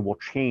distribution will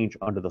change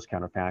under those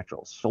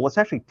counterfactuals. So let's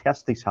actually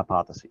test these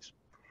hypotheses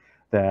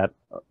that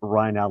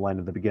Ryan outlined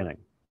in the beginning.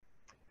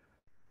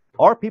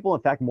 Are people,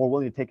 in fact, more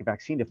willing to take a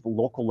vaccine if the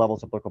local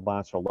levels of political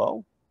violence are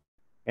low?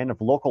 and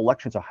if local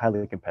elections are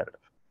highly competitive.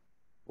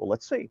 Well,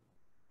 let's see.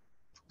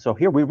 So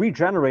here we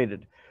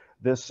regenerated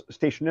this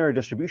stationary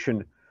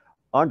distribution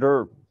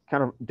under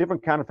kind of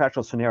different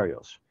counterfactual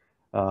scenarios.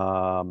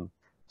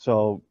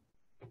 So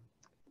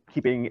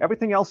keeping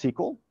everything else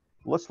equal,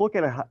 let's look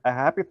at a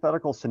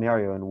hypothetical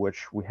scenario in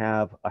which we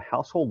have a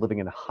household living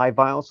in a high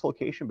violence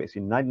location,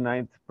 basically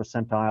 99th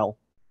percentile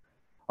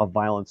of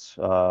violence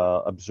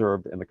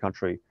observed in the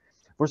country,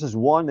 versus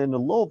one in a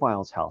low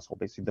violence household,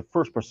 basically the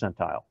first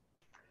percentile.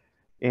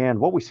 And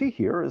what we see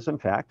here is, in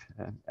fact,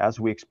 as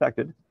we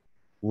expected,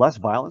 less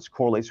violence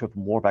correlates with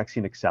more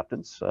vaccine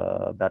acceptance.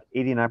 About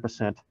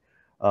 89%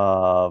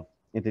 of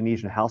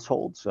Indonesian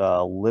households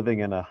living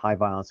in a high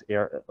violence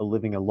area,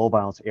 living in a low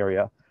violence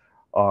area,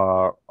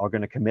 are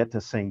going to commit to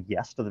saying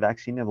yes to the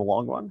vaccine in the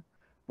long run,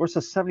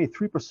 versus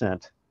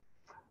 73%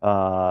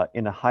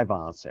 in a high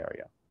violence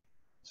area.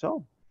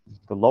 So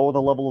the lower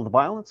the level of the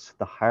violence,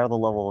 the higher the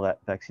level of that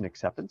vaccine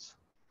acceptance.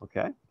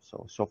 Okay,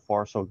 so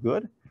far so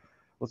good.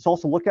 Let's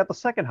also look at the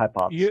second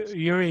hypothesis.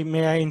 Yuri,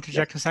 may I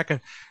interject a second?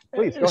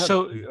 Please, go ahead.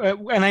 So,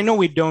 and I know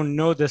we don't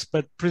know this,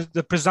 but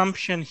the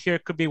presumption here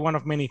could be one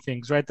of many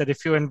things, right? That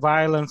if you're in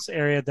violence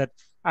area, that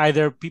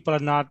either people are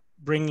not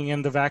bringing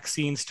in the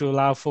vaccines to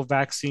allow for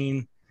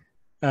vaccine,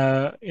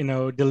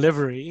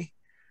 delivery,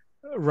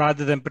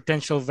 rather than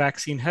potential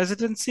vaccine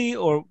hesitancy,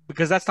 or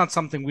because that's not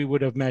something we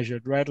would have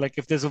measured, right? Like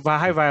if there's a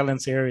high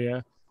violence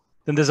area,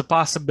 then there's a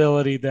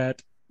possibility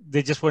that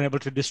they just weren't able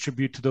to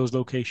distribute to those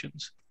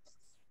locations.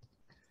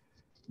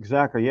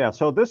 Exactly, yeah.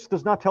 So this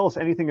does not tell us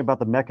anything about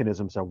the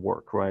mechanisms at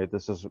work, right?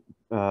 This is,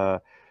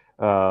 at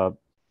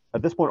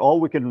this point,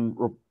 all we can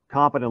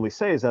confidently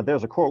say is that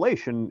there's a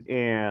correlation,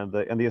 and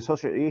the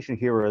association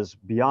here is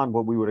beyond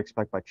what we would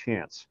expect by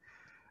chance.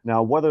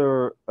 Now,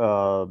 whether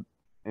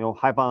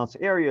high violence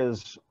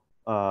areas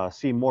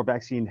see more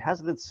vaccine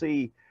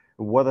hesitancy,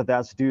 whether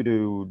that's due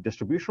to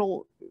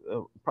distributional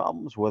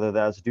problems, whether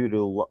that's due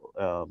to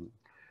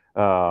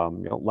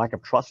lack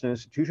of trust in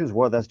institutions,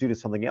 whether that's due to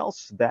something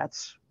else,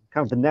 that's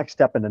kind of the next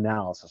step in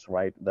analysis,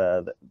 right?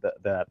 That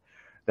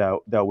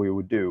we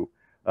would do.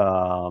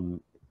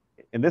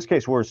 In this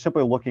case, we're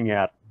simply looking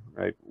at,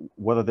 right,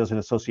 whether there's an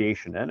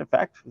association, and in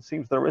fact, it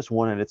seems there is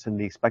one, and it's in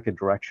the expected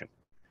direction,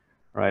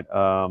 right?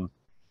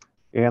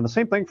 And the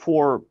same thing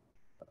for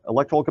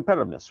electoral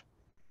competitiveness.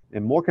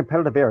 In more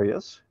competitive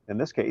areas, in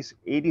this case,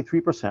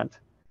 83%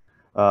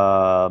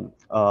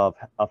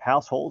 of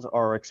households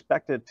are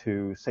expected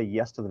to say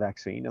yes to the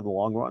vaccine in the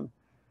long run,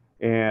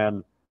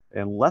 and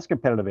in less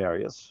competitive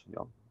areas,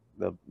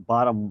 the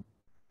bottom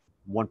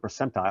 1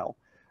 percentile,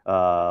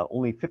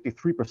 only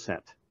 53%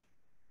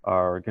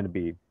 are going to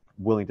be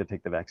willing to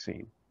take the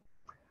vaccine.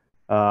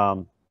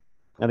 And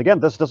again,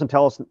 this doesn't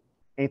tell us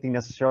anything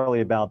necessarily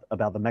about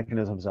the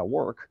mechanisms at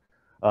work,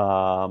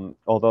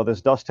 although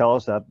this does tell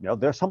us that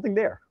there's something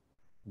there.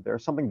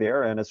 There's something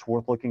there, and it's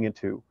worth looking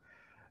into.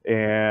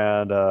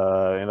 And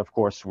of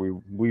course, we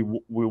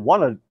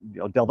want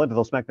to delve into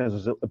those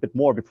mechanisms a bit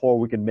more before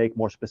we can make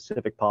more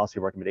specific policy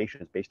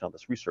recommendations based on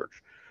this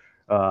research.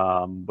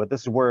 But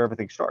this is where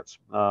everything starts.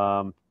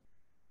 And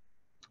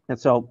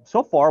so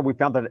far, we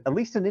found that at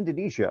least in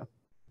Indonesia,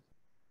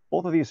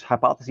 both of these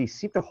hypotheses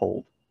seem to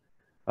hold.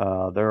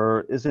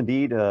 There is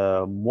indeed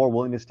more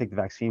willingness to take the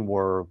vaccine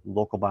where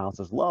local violence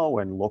is low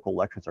and local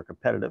elections are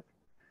competitive.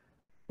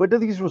 But do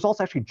these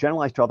results actually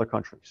generalize to other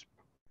countries?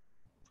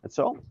 And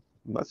so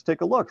let's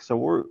take a look.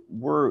 So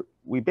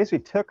we basically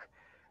took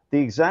the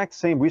exact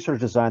same research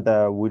design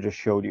that we just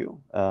showed you,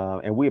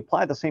 and we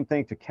applied the same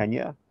thing to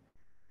Kenya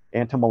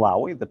and to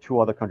Malawi, the two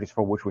other countries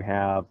for which we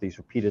have these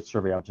repeated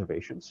survey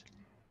observations.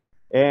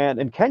 And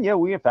in Kenya,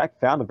 we in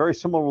fact found a very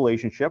similar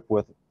relationship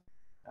with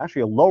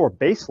actually a lower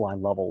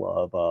baseline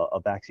level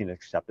of vaccine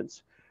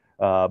acceptance,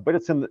 but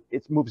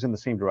it moves in the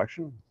same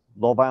direction.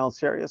 Low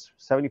violence areas,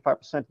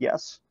 75%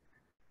 yes.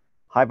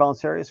 High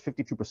violence areas,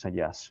 52%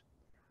 yes.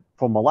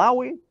 For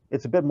Malawi,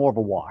 it's a bit more of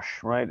a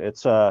wash, right? It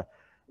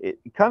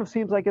kind of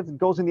seems like it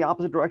goes in the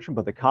opposite direction,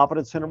 but the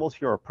confidence intervals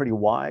here are pretty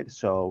wide.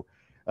 So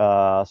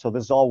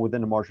this is all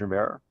within the margin of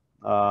error.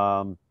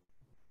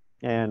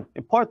 And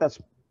in part, that's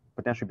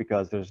potentially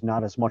because there's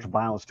not as much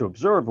violence to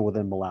observe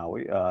within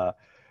Malawi.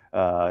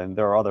 And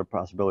there are other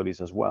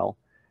possibilities as well.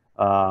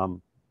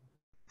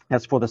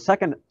 As for the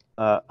second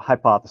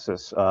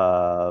hypothesis,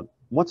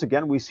 once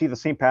again, we see the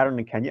same pattern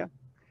in Kenya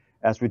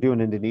as we do in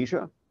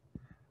Indonesia.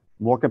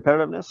 More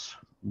competitiveness,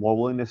 more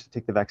willingness to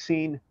take the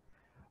vaccine.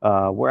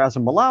 Whereas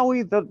in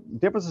Malawi, the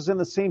difference is in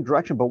the same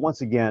direction, but once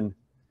again,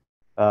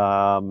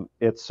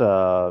 it's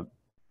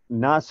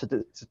not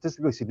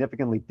statistically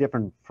significantly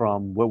different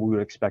from what we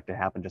would expect to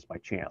happen just by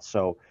chance.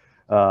 So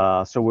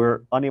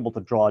we're unable to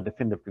draw a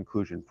definitive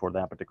conclusion for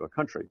that particular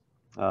country.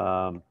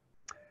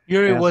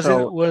 Yuri,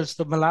 was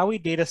the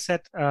Malawi data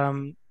set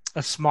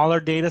a smaller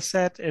data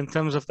set in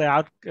terms of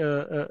the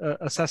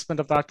assessment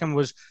of the outcome?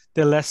 Was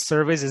there less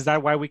surveys? Is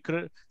that why we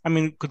could? I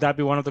mean, could that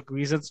be one of the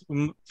reasons?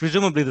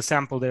 Presumably, the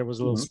sample there was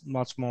a little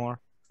much more.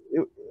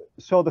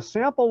 So the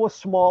sample was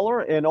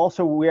smaller, and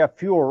also we have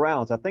fewer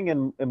rounds. I think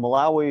in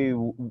Malawi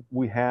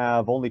we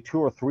have only 2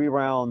 or 3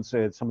 rounds,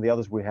 and some of the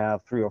others we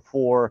have 3 or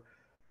 4.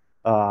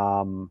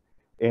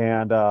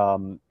 And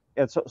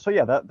so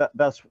yeah,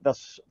 that's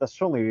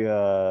certainly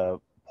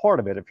part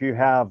of it. If you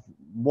have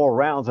more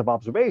rounds of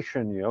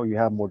observation, you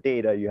have more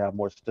data, you have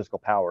more statistical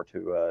power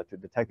to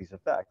detect these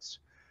effects.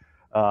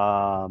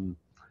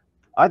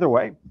 Either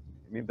way,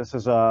 I mean, this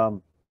is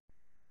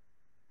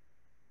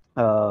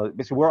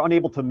basically we're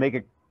unable to make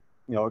a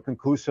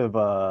conclusive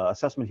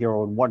assessment here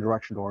in one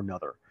direction or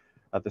another.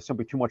 There's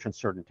simply too much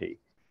uncertainty,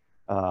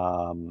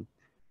 and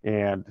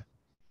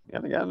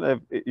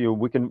again,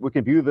 we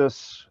can view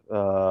this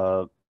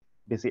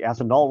basically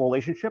as a null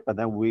relationship, and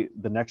then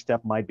the next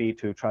step might be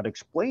to try to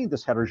explain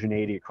this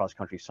heterogeneity across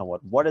countries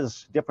somewhat. What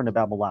is different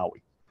about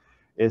Malawi?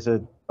 Is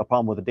it a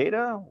problem with the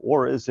data,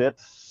 or is it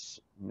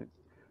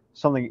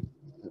something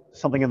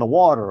in the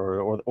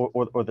water,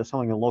 or there's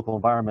something in the local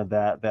environment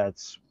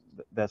that's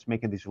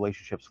making these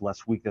relationships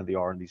less weak than they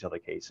are in these other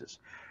cases,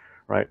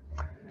 right?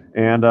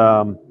 And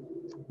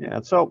yeah,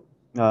 so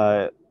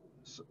the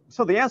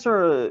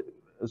answer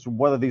is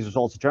whether these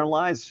results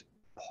generalize,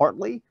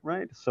 partly,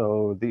 right?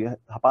 So the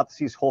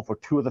hypotheses hold for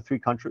 2 of the 3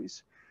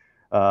 countries,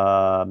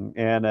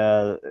 and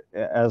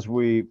as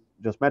we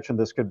just mentioned,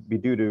 this could be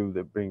due to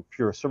there being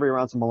fewer survey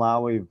rounds in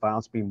Malawi,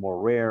 violence being more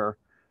rare.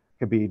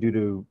 Could be due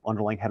to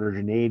underlying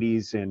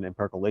heterogeneities in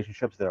empirical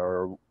relationships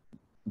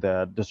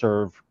that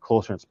deserve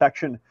closer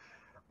inspection.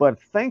 But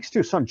thanks to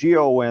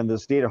SunGeo and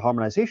this data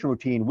harmonization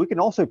routine, we can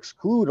also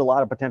exclude a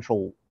lot of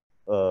potential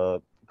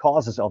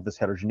causes of this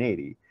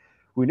heterogeneity.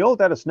 We know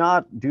that it's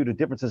not due to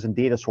differences in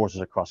data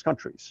sources across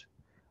countries.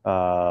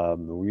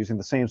 We're using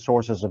the same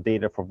sources of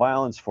data for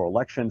violence, for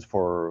elections,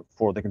 for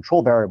the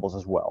control variables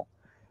as well.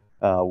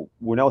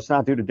 We know it's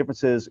not due to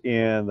differences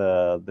in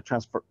the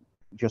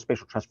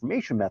geospatial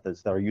transformation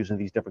methods that are used in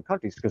these different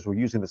countries, because we're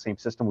using the same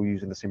system, we're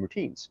using the same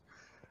routines.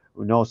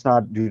 We know it's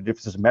not due to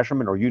differences in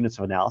measurement or units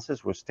of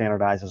analysis. We're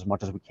standardized as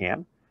much as we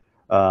can,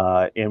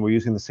 and we're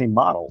using the same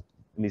model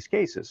in these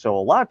cases. So a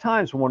lot of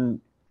times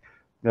when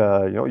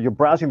you're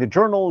browsing the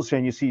journals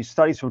and you see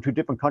studies from 2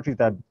 different countries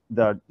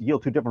that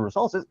yield 2 different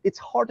results, it's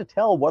hard to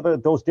tell whether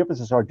those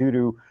differences are due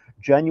to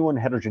genuine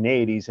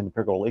heterogeneities in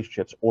empirical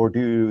relationships or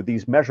due to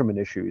these measurement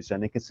issues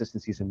and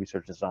inconsistencies in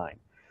research design.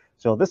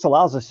 So this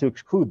allows us to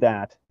exclude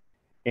that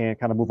and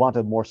kind of move on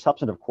to more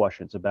substantive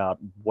questions about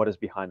what is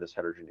behind this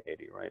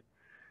heterogeneity, right?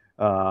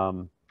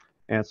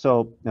 And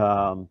so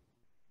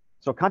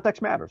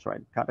context matters,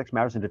 right? Context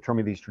matters in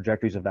determining these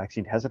trajectories of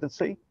vaccine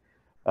hesitancy.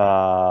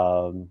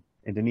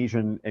 Indonesia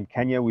and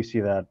Kenya, we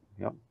see that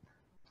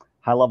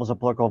high levels of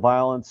political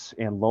violence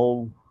and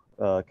low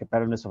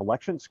competitiveness of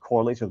elections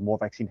correlates with more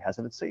vaccine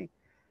hesitancy.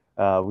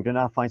 We do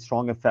not find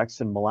strong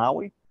effects in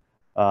Malawi,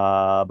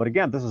 but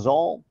again, this is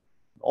all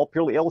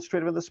purely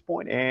illustrative at this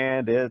point,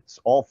 and it's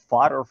all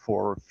fodder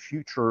for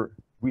future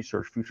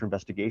research, future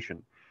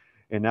investigation.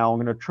 And now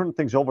I'm going to turn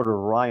things over to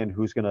Ryan,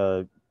 who's going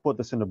to put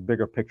this in a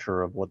bigger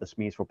picture of what this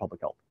means for public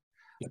health.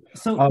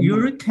 So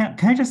Yuri, can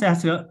I just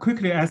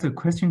quickly ask a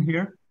question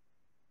here?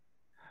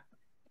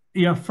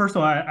 Yeah, first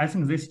of all, I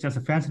think this is just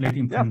a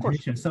fascinating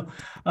presentation.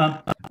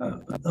 Yeah,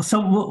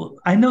 so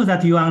I know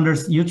that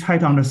you try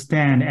to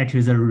understand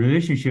actually the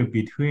relationship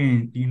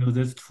between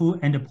those 2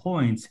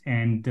 endpoints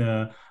and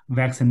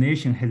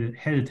vaccination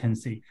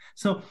hesitancy.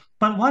 So,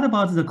 but what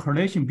about the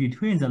correlation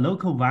between the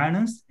local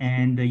violence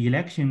and the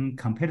election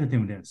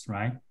competitiveness,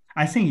 right?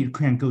 I think it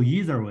can go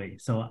either way.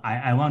 So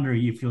I wonder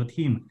if your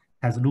team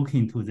has looked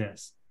into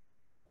this.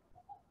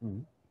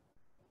 Mm-hmm.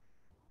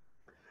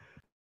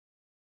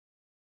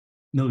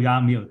 No, you're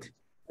on mute.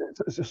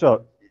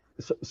 So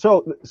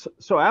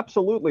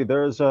absolutely.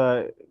 There's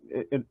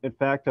in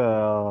fact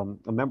a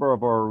member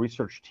of our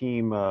research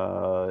team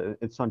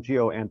at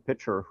SunGeo and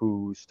Pitcher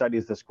who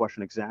studies this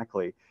question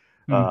exactly,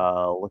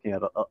 looking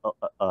at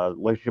a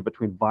relationship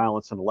between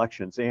violence and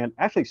elections, and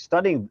actually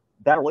studying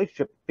that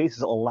relationship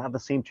faces a lot of the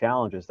same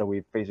challenges that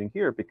we're facing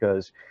here,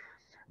 because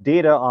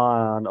data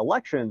on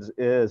elections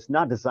is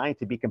not designed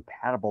to be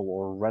compatible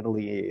or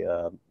readily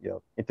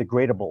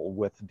integratable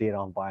with data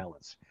on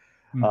violence.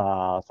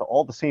 So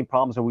all the same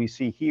problems that we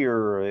see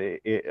here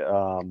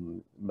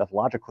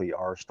methodologically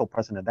are still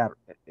present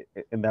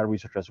in that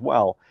research as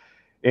well.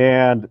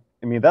 And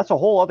I mean, that's a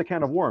whole other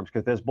can of worms,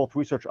 because there's both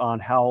research on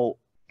how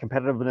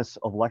competitiveness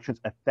of elections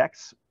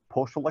affects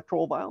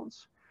post-electoral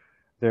violence.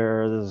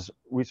 There's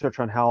research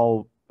on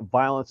how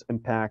violence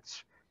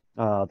impacts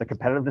the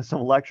competitiveness of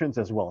elections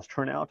as well as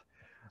turnout.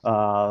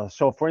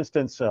 So for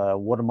instance,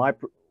 one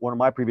of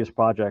my previous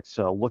projects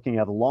looking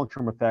at the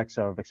long-term effects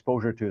of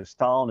exposure to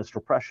Stalinist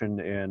repression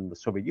in the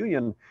Soviet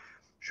Union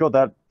showed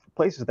that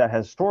places that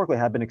historically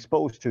have been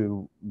exposed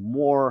to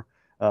more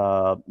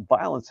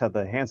violence at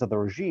the hands of the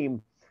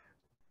regime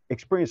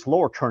experienced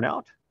lower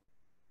turnout,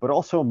 but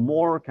also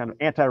more kind of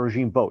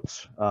anti-regime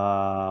votes.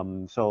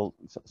 So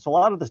a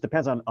lot of this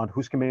depends on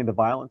who's committing the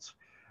violence,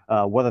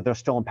 whether they're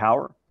still in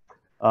power.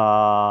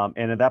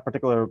 And in that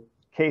particular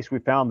case, we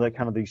found that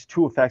kind of these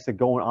two effects that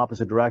go in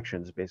opposite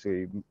directions.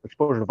 Basically,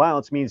 exposure to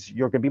violence means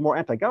you're going to be more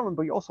anti-government,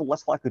 but you're also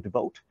less likely to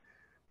vote.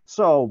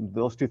 So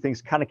those two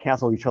things kind of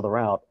cancel each other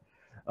out.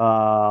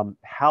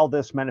 How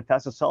this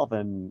manifests itself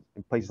in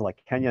places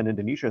like Kenya and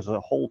Indonesia is a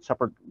whole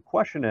separate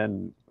question,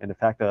 and in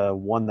fact,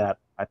 one that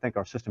I think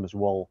our system is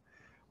well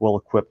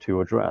equipped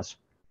to address.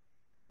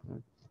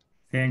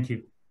 Thank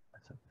you.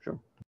 Sure.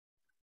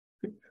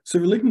 So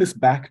linking this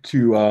back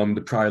to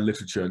the prior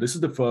literature, this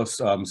is the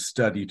first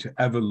study to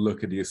ever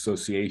look at the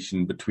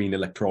association between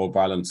electoral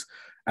violence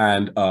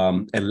and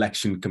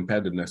election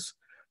competitiveness.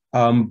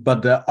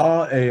 But there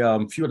are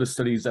a few other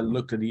studies that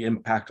looked at the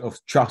impact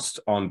of trust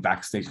on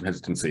vaccination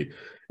hesitancy.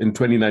 In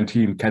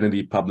 2019,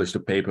 Kennedy published a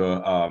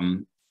paper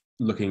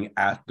looking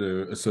at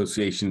the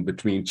association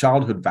between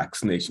childhood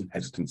vaccination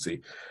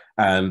hesitancy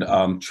and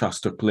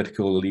trust of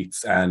political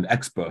elites and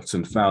experts,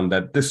 and found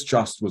that this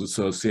trust was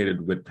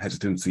associated with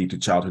hesitancy to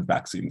childhood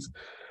vaccines.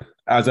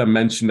 As I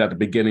mentioned at the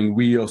beginning,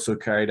 we also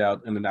carried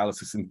out an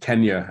analysis in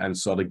Kenya and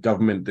saw the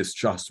government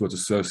distrust was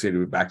associated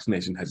with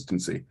vaccination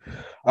hesitancy.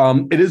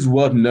 It is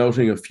worth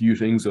noting a few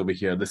things over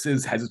here. This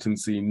is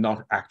hesitancy,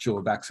 not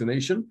actual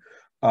vaccination.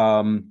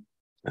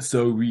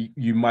 So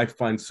you might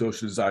find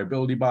social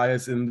desirability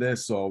bias in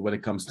this, or when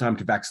it comes time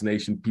to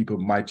vaccination, people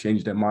might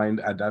change their mind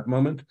at that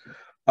moment.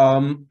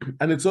 And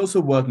it's also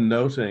worth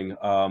noting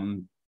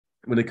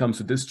when it comes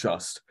to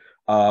distrust,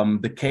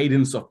 the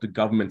cadence of the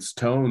government's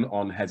tone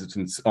on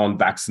hesitance on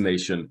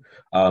vaccination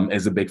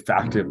is a big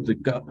factor.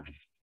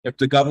 If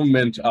the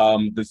government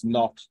does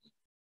not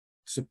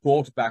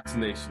support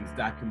vaccinations,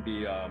 that can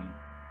be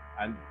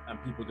and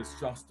people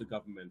distrust the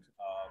government,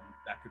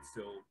 that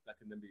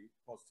can then be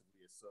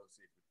positively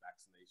associated with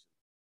vaccination.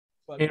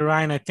 But, hey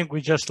Ryan, I think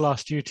we just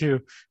lost you too.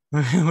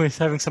 We're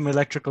having some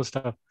electrical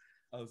stuff.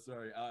 Oh,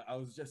 sorry. I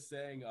was just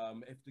saying,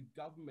 if the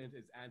government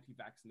is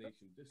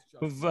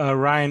anti-vaccination,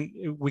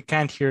 Ryan, we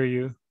can't hear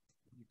you.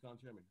 You can't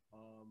hear me.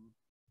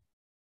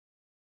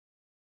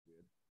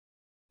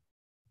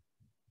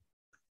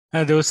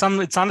 There was some.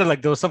 It sounded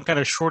like there was some kind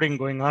of shorting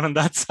going on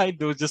that side.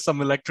 There was just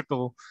some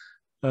electrical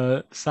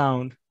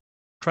sound.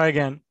 Try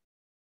again.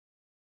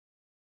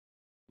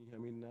 Can you hear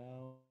me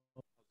now?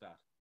 How's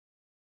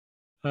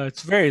that?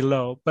 It's very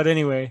low, but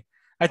anyway,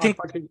 I think.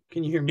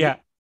 Can you hear me? Yeah.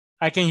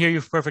 I can hear you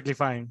perfectly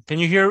fine. Can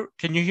you hear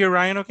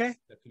Ryan okay?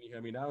 Can you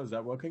hear me now? Is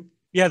that working?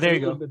 Yeah, there you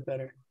go. A little bit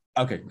better.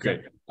 Okay,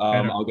 great.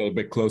 I'll get a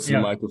bit closer to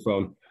the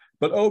microphone.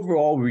 But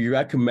overall, we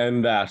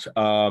recommend that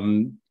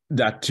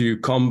that to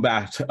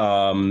combat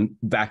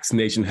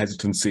vaccination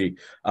hesitancy,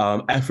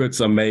 efforts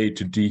are made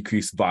to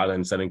decrease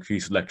violence and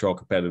increase electoral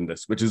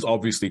competitiveness, which is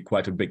obviously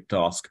quite a big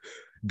task.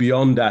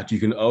 Beyond that, you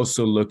can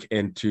also look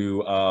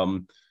into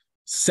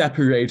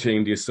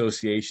separating the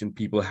association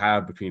people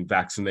have between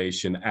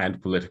vaccination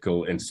and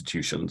political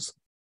institutions.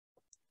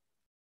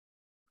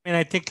 And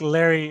I think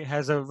Larry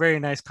has a very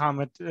nice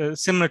comment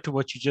similar to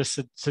what you just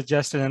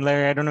suggested. And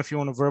Larry, I don't know if you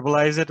want to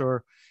verbalize it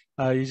or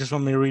you just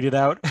want me to read it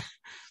out.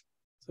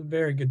 It's a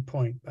very good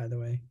point, by the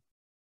way.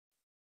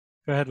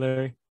 Go ahead,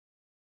 Larry.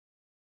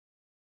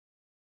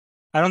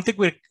 I don't think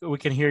we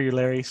can hear you,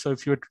 Larry. So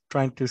if you're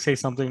trying to say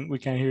something, we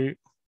can't hear you.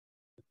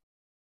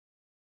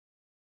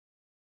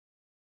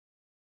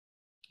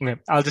 Okay,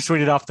 I'll just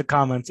read it off the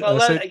comments.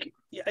 Well, I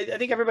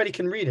think everybody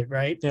can read it,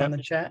 right? Yeah. On the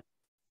chat.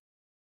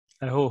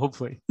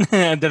 Hopefully.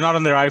 They're not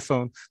on their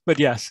iPhone, but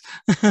yes.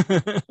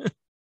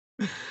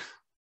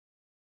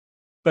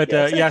 But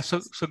yeah,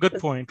 so good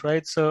point,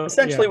 right? So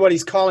essentially what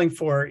he's calling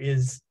for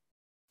is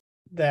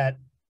that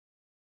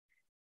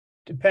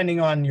depending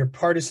on your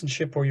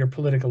partisanship or your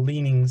political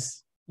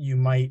leanings,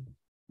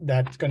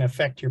 that's going to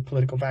affect your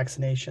political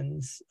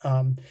vaccinations.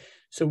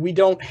 So we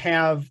don't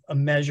have a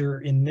measure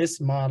in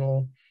this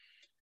model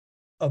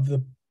of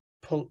the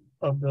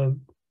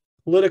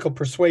political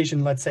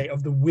persuasion, let's say,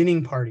 of the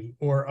winning party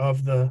or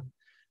of the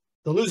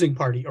losing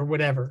party or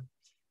whatever,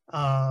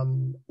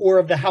 or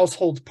of the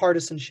household's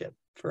partisanship,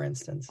 for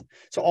instance.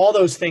 So all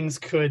those things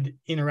could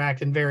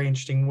interact in very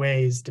interesting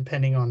ways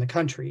depending on the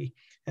country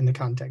and the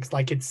context.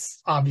 Like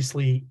it's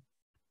obviously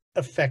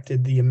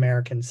affected the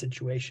American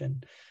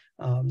situation.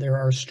 There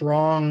are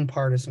strong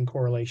partisan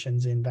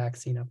correlations in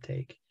vaccine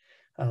uptake,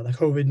 the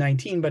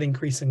COVID-19, but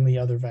increasingly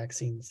other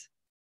vaccines.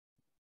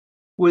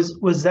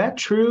 Was that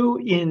true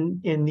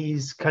in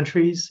these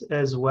countries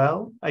as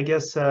well? I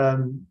guess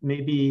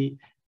maybe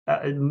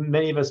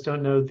many of us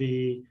don't know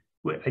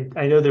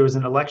I know there was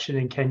an election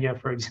in Kenya,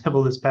 for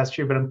example, this past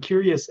year, but I'm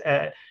curious,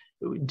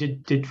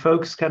 did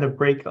folks kind of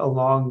break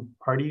along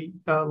party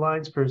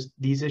lines for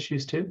these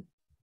issues too?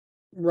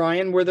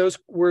 Ryan, were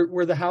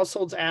the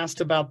households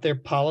asked about their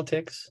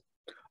politics?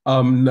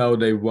 No,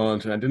 they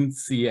weren't. I didn't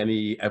see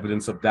any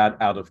evidence of that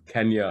out of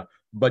Kenya.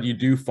 But you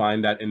do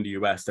find that in the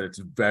US that it's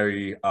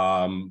very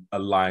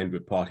aligned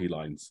with party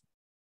lines.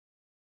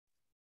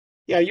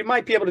 Yeah, you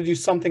might be able to do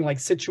something like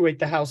situate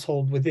the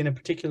household within a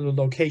particular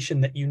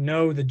location that you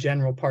know the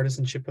general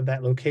partisanship of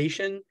that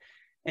location,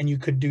 and you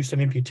could do some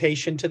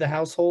imputation to the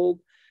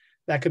household.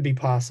 That could be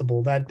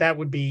possible. That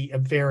would be a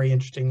very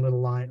interesting little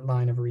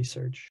line of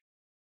research.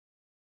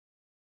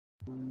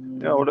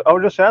 I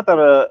would just add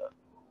that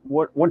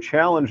one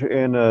challenge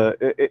in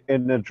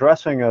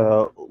addressing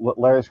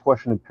Larry's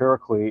question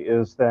empirically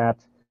is that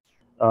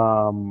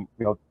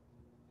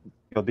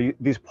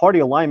these party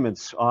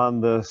alignments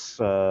on this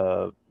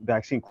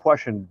vaccine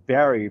question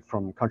vary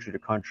from country to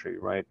country,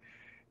 right?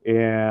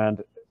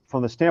 And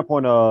from the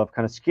standpoint of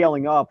kind of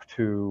scaling up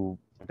to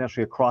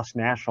potentially a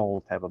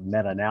cross-national type of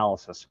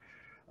meta-analysis,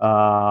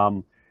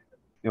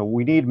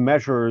 we need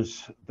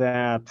measures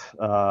that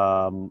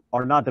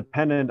are not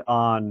dependent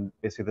on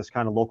basically this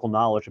kind of local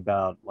knowledge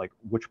about like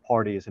which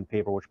party is in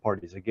favor, which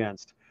party is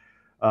against,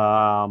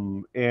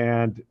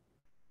 and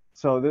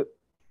so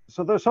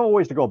there's several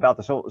ways to go about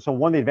this. So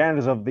one of the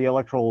advantages of the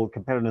electoral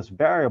competitiveness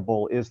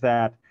variable is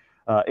that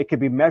it can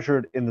be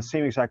measured in the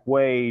same exact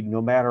way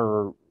no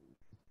matter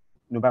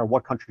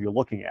what country you're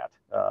looking at.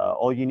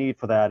 All you need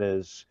for that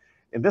is,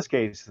 in this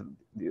case,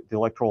 the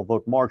electoral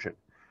vote margin.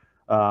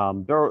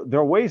 There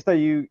are ways that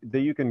you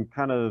can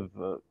kind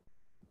of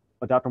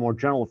adopt a more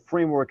general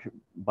framework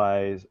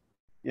by,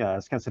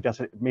 as Ken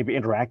suggested, maybe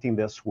interacting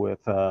this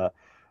with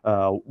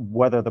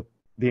whether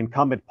the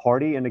incumbent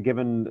party in a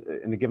given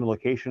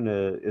location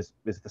is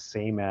the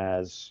same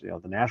as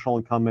the national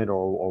incumbent,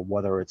 or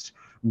whether it's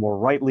more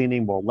right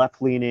leaning, more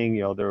left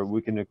leaning.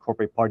 We can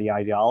incorporate party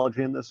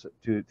ideology in this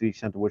to the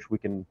extent to which we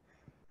can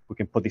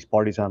put these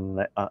parties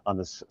on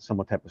this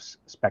somewhat type of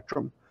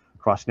spectrum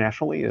cross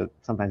nationally.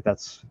 Sometimes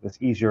that's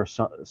easier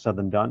said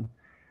than done.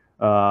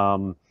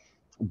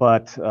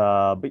 But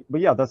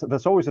yeah,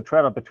 that's always a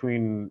trade-off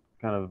between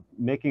kind of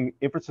making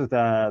inferences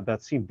that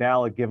seem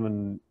valid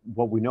given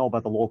what we know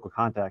about the local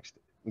context,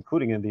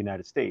 including in the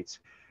United States,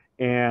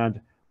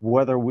 and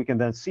whether we can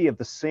then see if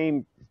the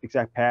same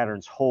exact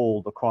patterns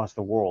hold across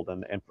the world.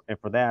 And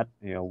for that,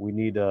 we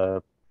need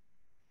a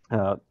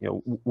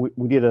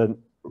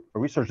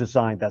research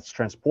design that's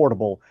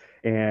transportable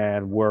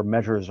and where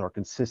measures are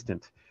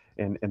consistent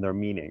in their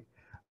meaning.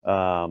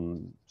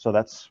 So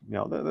that's,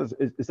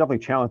 it's definitely a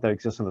challenge that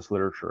exists in this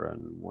literature,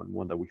 and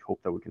one that we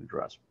hope that we can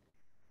address.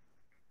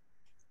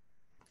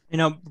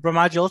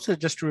 Brahmaji, also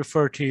just to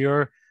refer to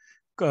your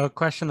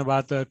question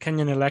about the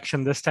Kenyan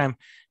election this time,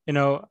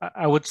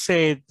 I would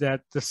say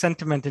that the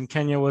sentiment in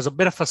Kenya was a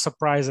bit of a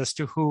surprise as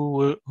to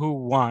who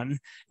won.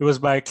 It was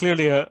by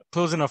clearly a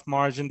close enough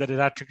margin that it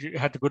had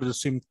to go to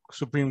the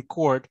Supreme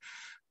Court.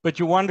 But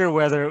you wonder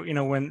whether,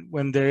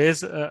 when there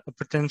is a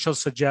potential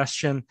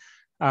suggestion,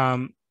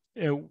 whether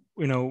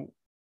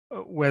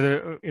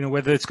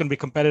it's going to be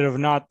competitive or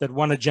not, that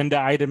one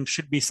agenda item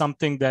should be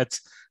something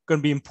that's going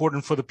to be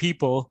important for the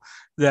people,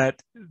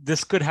 that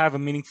this could have a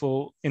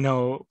meaningful,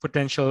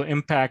 potential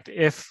impact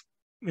if,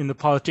 the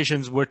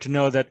politicians were to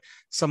know that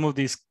some of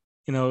these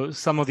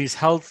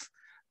health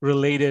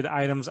related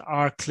items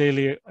are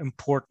clearly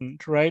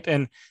important, right?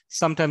 And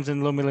sometimes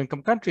in low middle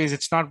income countries,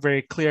 it's not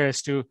very clear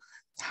as to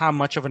how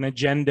much of an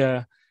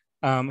agenda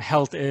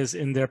health is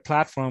in their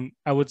platform.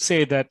 I would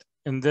say that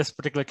in this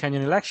particular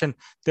Kenyan election,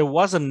 there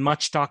wasn't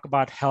much talk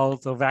about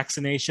health or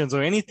vaccinations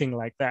or anything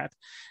like that.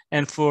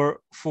 And for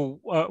an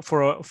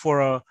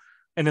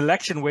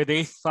election where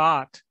they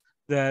thought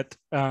that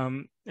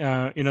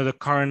the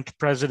current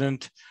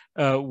president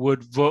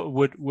who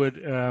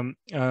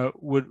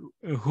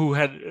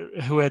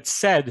had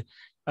said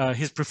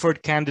his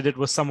preferred candidate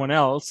was someone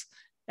else,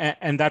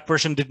 and that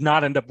person did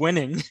not end up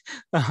winning,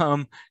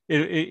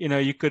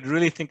 you could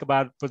really think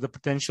about the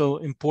potential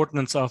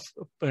importance of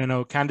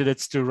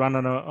candidates to run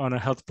on a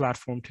health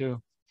platform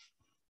too.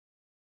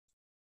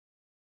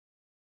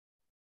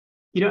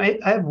 I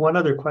have one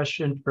other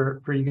question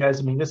for you guys.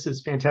 I mean, this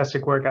is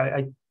fantastic work.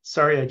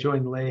 Sorry I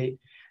joined late.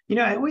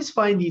 I always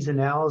find these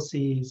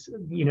analyses,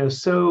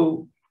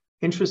 so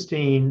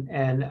interesting,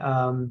 and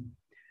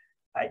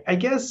I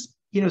guess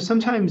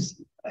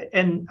sometimes.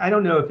 And I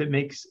don't know if it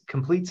makes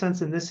complete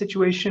sense in this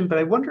situation, but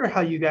I wonder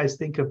how you guys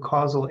think of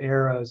causal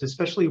arrows,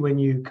 especially when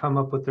you come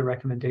up with the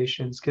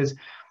recommendations. Because,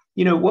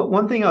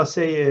 one thing I'll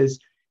say is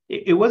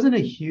it wasn't a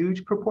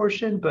huge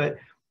proportion, but,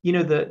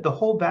 the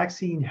whole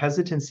vaccine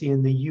hesitancy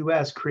in the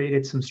US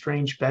created some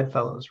strange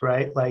bedfellows,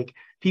 right? Like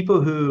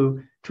people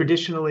who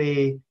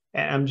traditionally,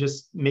 and I'm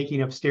just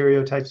making up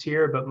stereotypes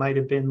here, but might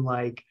have been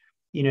like,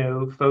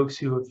 folks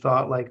who have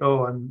thought like,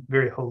 oh, I'm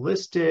very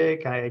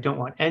holistic. I don't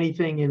want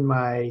anything in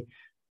my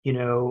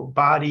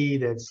body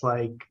that's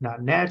like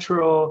not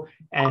natural,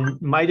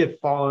 and might have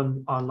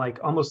fallen on like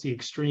almost the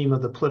extreme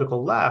of the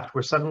political left,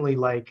 where suddenly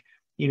like,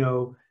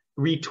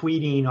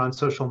 retweeting on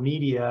social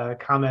media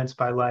comments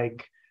by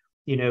like,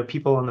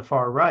 people on the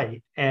far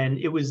right. And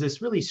it was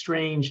this really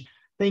strange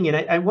thing. And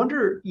I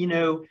wonder,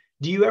 do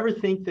you ever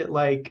think that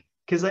like,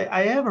 because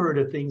I have heard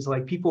of things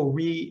like people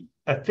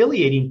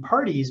affiliating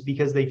parties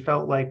because they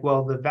felt like,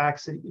 well, the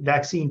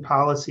vaccine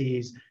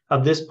policies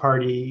of this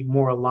party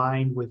more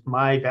aligned with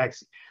my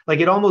vaccine. Like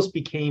it almost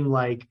became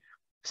like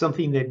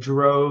something that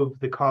drove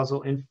the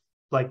causal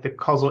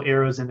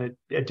arrows in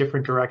a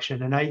different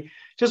direction. And I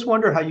just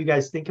wonder how you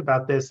guys think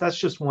about this. That's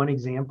just one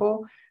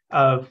example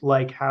of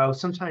like how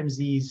sometimes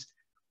these,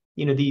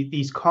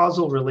 these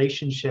causal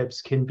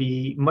relationships can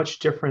be much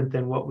different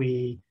than what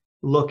we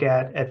look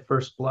at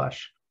first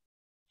blush.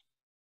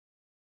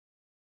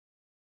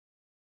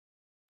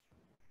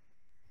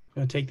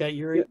 Gonna take that,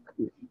 Yuri?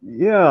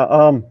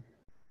 Yeah.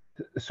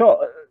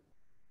 So,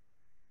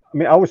 I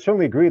mean, I would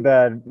certainly agree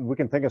that we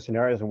can think of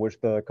scenarios in which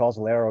the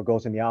causal arrow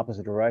goes in the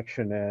opposite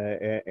direction,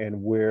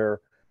 and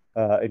where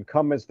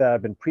incumbents that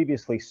have been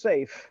previously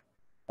safe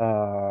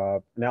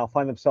now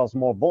find themselves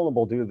more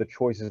vulnerable due to the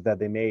choices that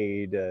they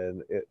made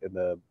in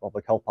the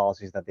public health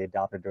policies that they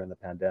adopted during the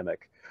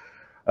pandemic.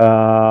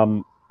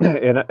 And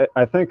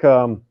I think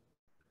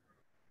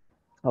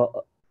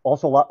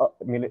also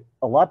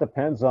a lot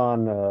depends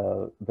on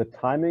the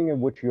timing in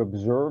which you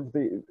observe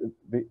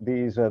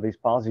these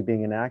policies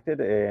being enacted,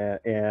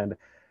 and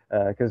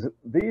because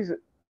these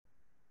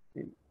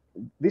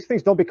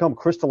things don't become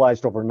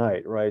crystallized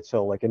overnight, right?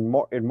 So like in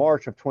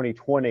March of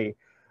 2020,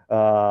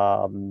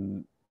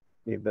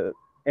 the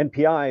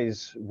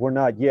NPIs were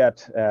not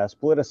yet as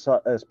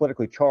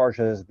politically charged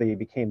as they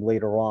became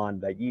later on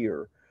that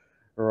year,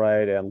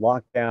 right? And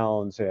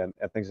lockdowns and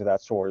things of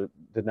that sort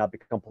did not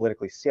become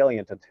politically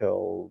salient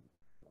until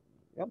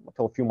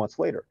a few months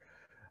later.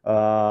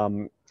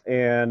 And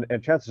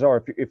chances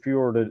are, if you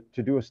were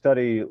to do a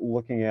study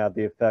looking at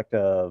the effect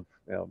of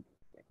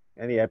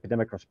any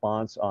epidemic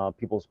response on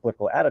people's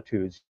political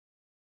attitudes,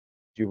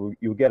 you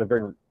get a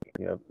very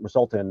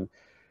result in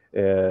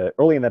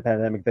early in the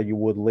pandemic that you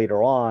would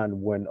later on,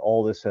 when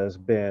all this has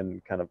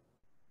been kind of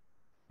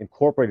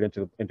incorporated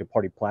into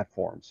party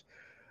platforms.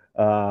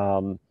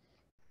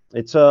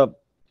 It's a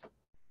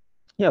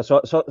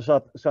so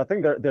I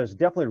think there's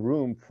definitely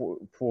room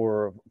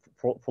for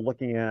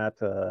looking at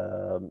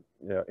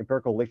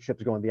empirical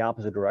relationships going the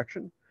opposite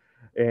direction,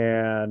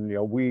 and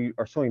we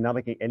are certainly not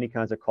making any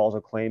kinds of causal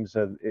claims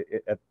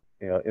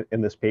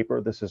in this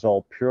paper. This is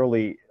all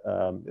purely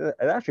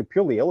actually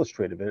purely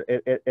illustrative.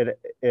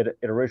 It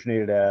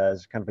originated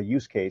as kind of a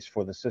use case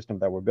for the system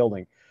that we're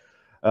building,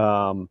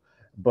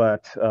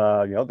 but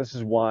this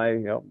is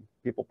why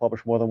people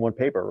publish more than one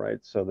paper, right?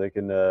 So they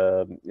can,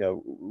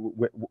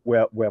 we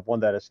have one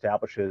that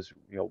establishes,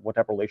 what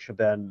type of relationship.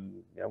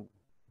 Then,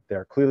 there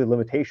are clearly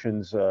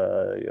limitations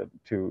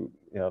to,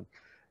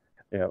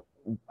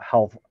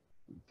 how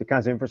the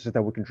kinds of inferences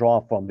that we can draw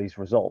from these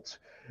results,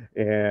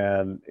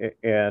 and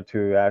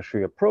to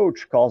actually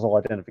approach causal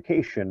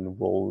identification,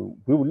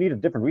 we will need a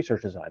different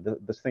research design.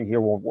 This thing here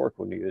won't work.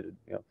 We need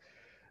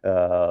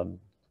to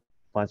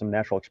find some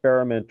natural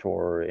experiment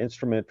or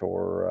instrument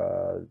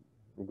or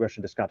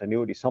regression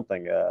discontinuity,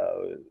 something.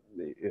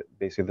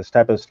 Basically, this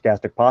type of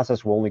stochastic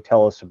process will only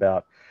tell us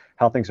about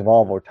how things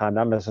evolve over time,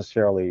 not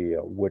necessarily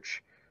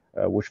which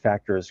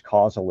factors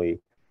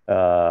causally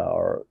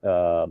or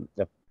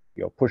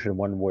push in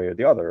one way or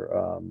the other.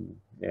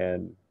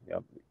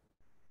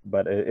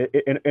 But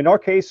in our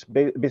case,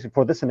 basically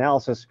for this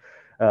analysis,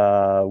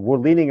 we're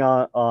leaning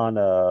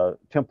on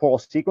temporal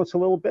sequence a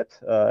little bit,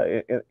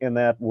 in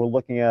that we're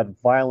looking at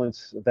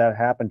violence that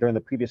happened during the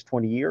previous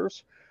 20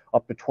 years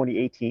up to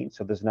 2018.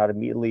 So this is not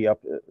immediately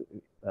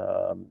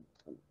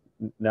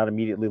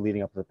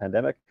leading up to the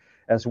pandemic,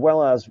 as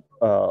well as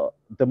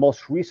the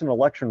most recent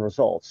election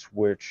results,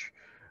 which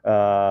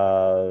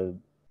I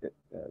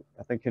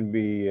think can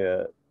be.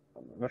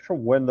 I'm not sure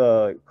when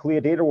the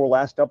CLIA data were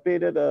last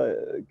updated,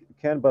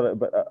 Ken,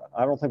 but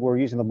I don't think we're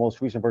using the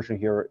most recent version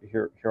here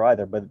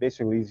either. But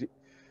basically,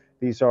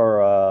 these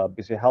are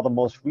basically how the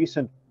most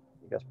recent,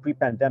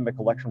 pre-pandemic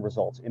election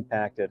results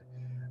impacted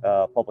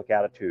public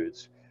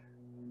attitudes.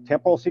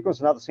 Temporal sequence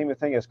is not the same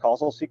thing as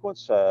causal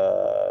sequence,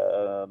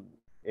 and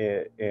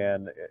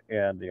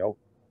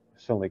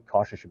certainly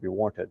caution should be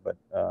warranted. But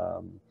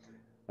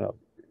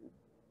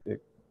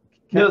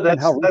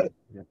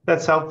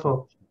that's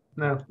helpful.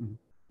 No.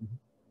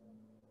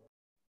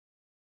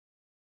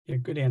 Yeah,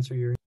 good answer,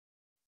 Yuri.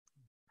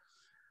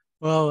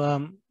 Well, I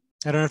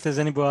don't know if there's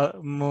any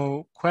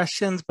more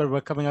questions, but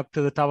we're coming up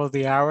to the top of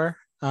the hour.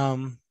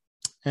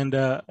 And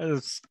it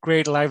was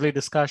great, lively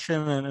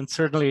discussion, and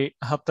certainly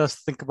helped us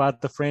think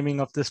about the framing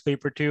of this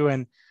paper too,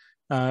 and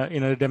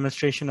the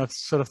demonstration of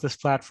sort of this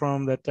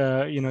platform that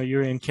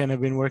Yuri and Ken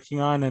have been working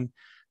on, and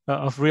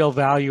of real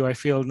value, I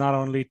feel, not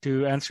only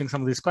to answering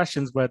some of these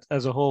questions, but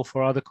as a whole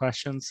for other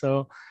questions.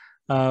 So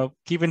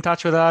keep in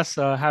touch with us.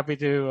 Happy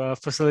to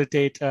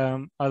facilitate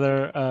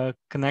other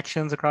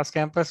connections across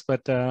campus.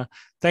 But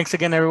thanks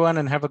again, everyone,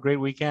 and have a great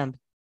weekend.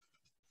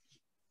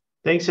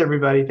 Thanks,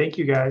 everybody. Thank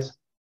you, guys.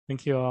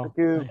 Thank you all. Thank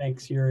you.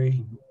 Thanks,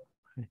 Yuri.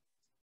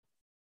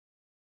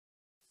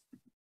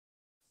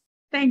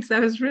 Thanks.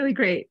 That was really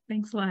great.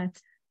 Thanks a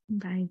lot.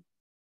 Bye.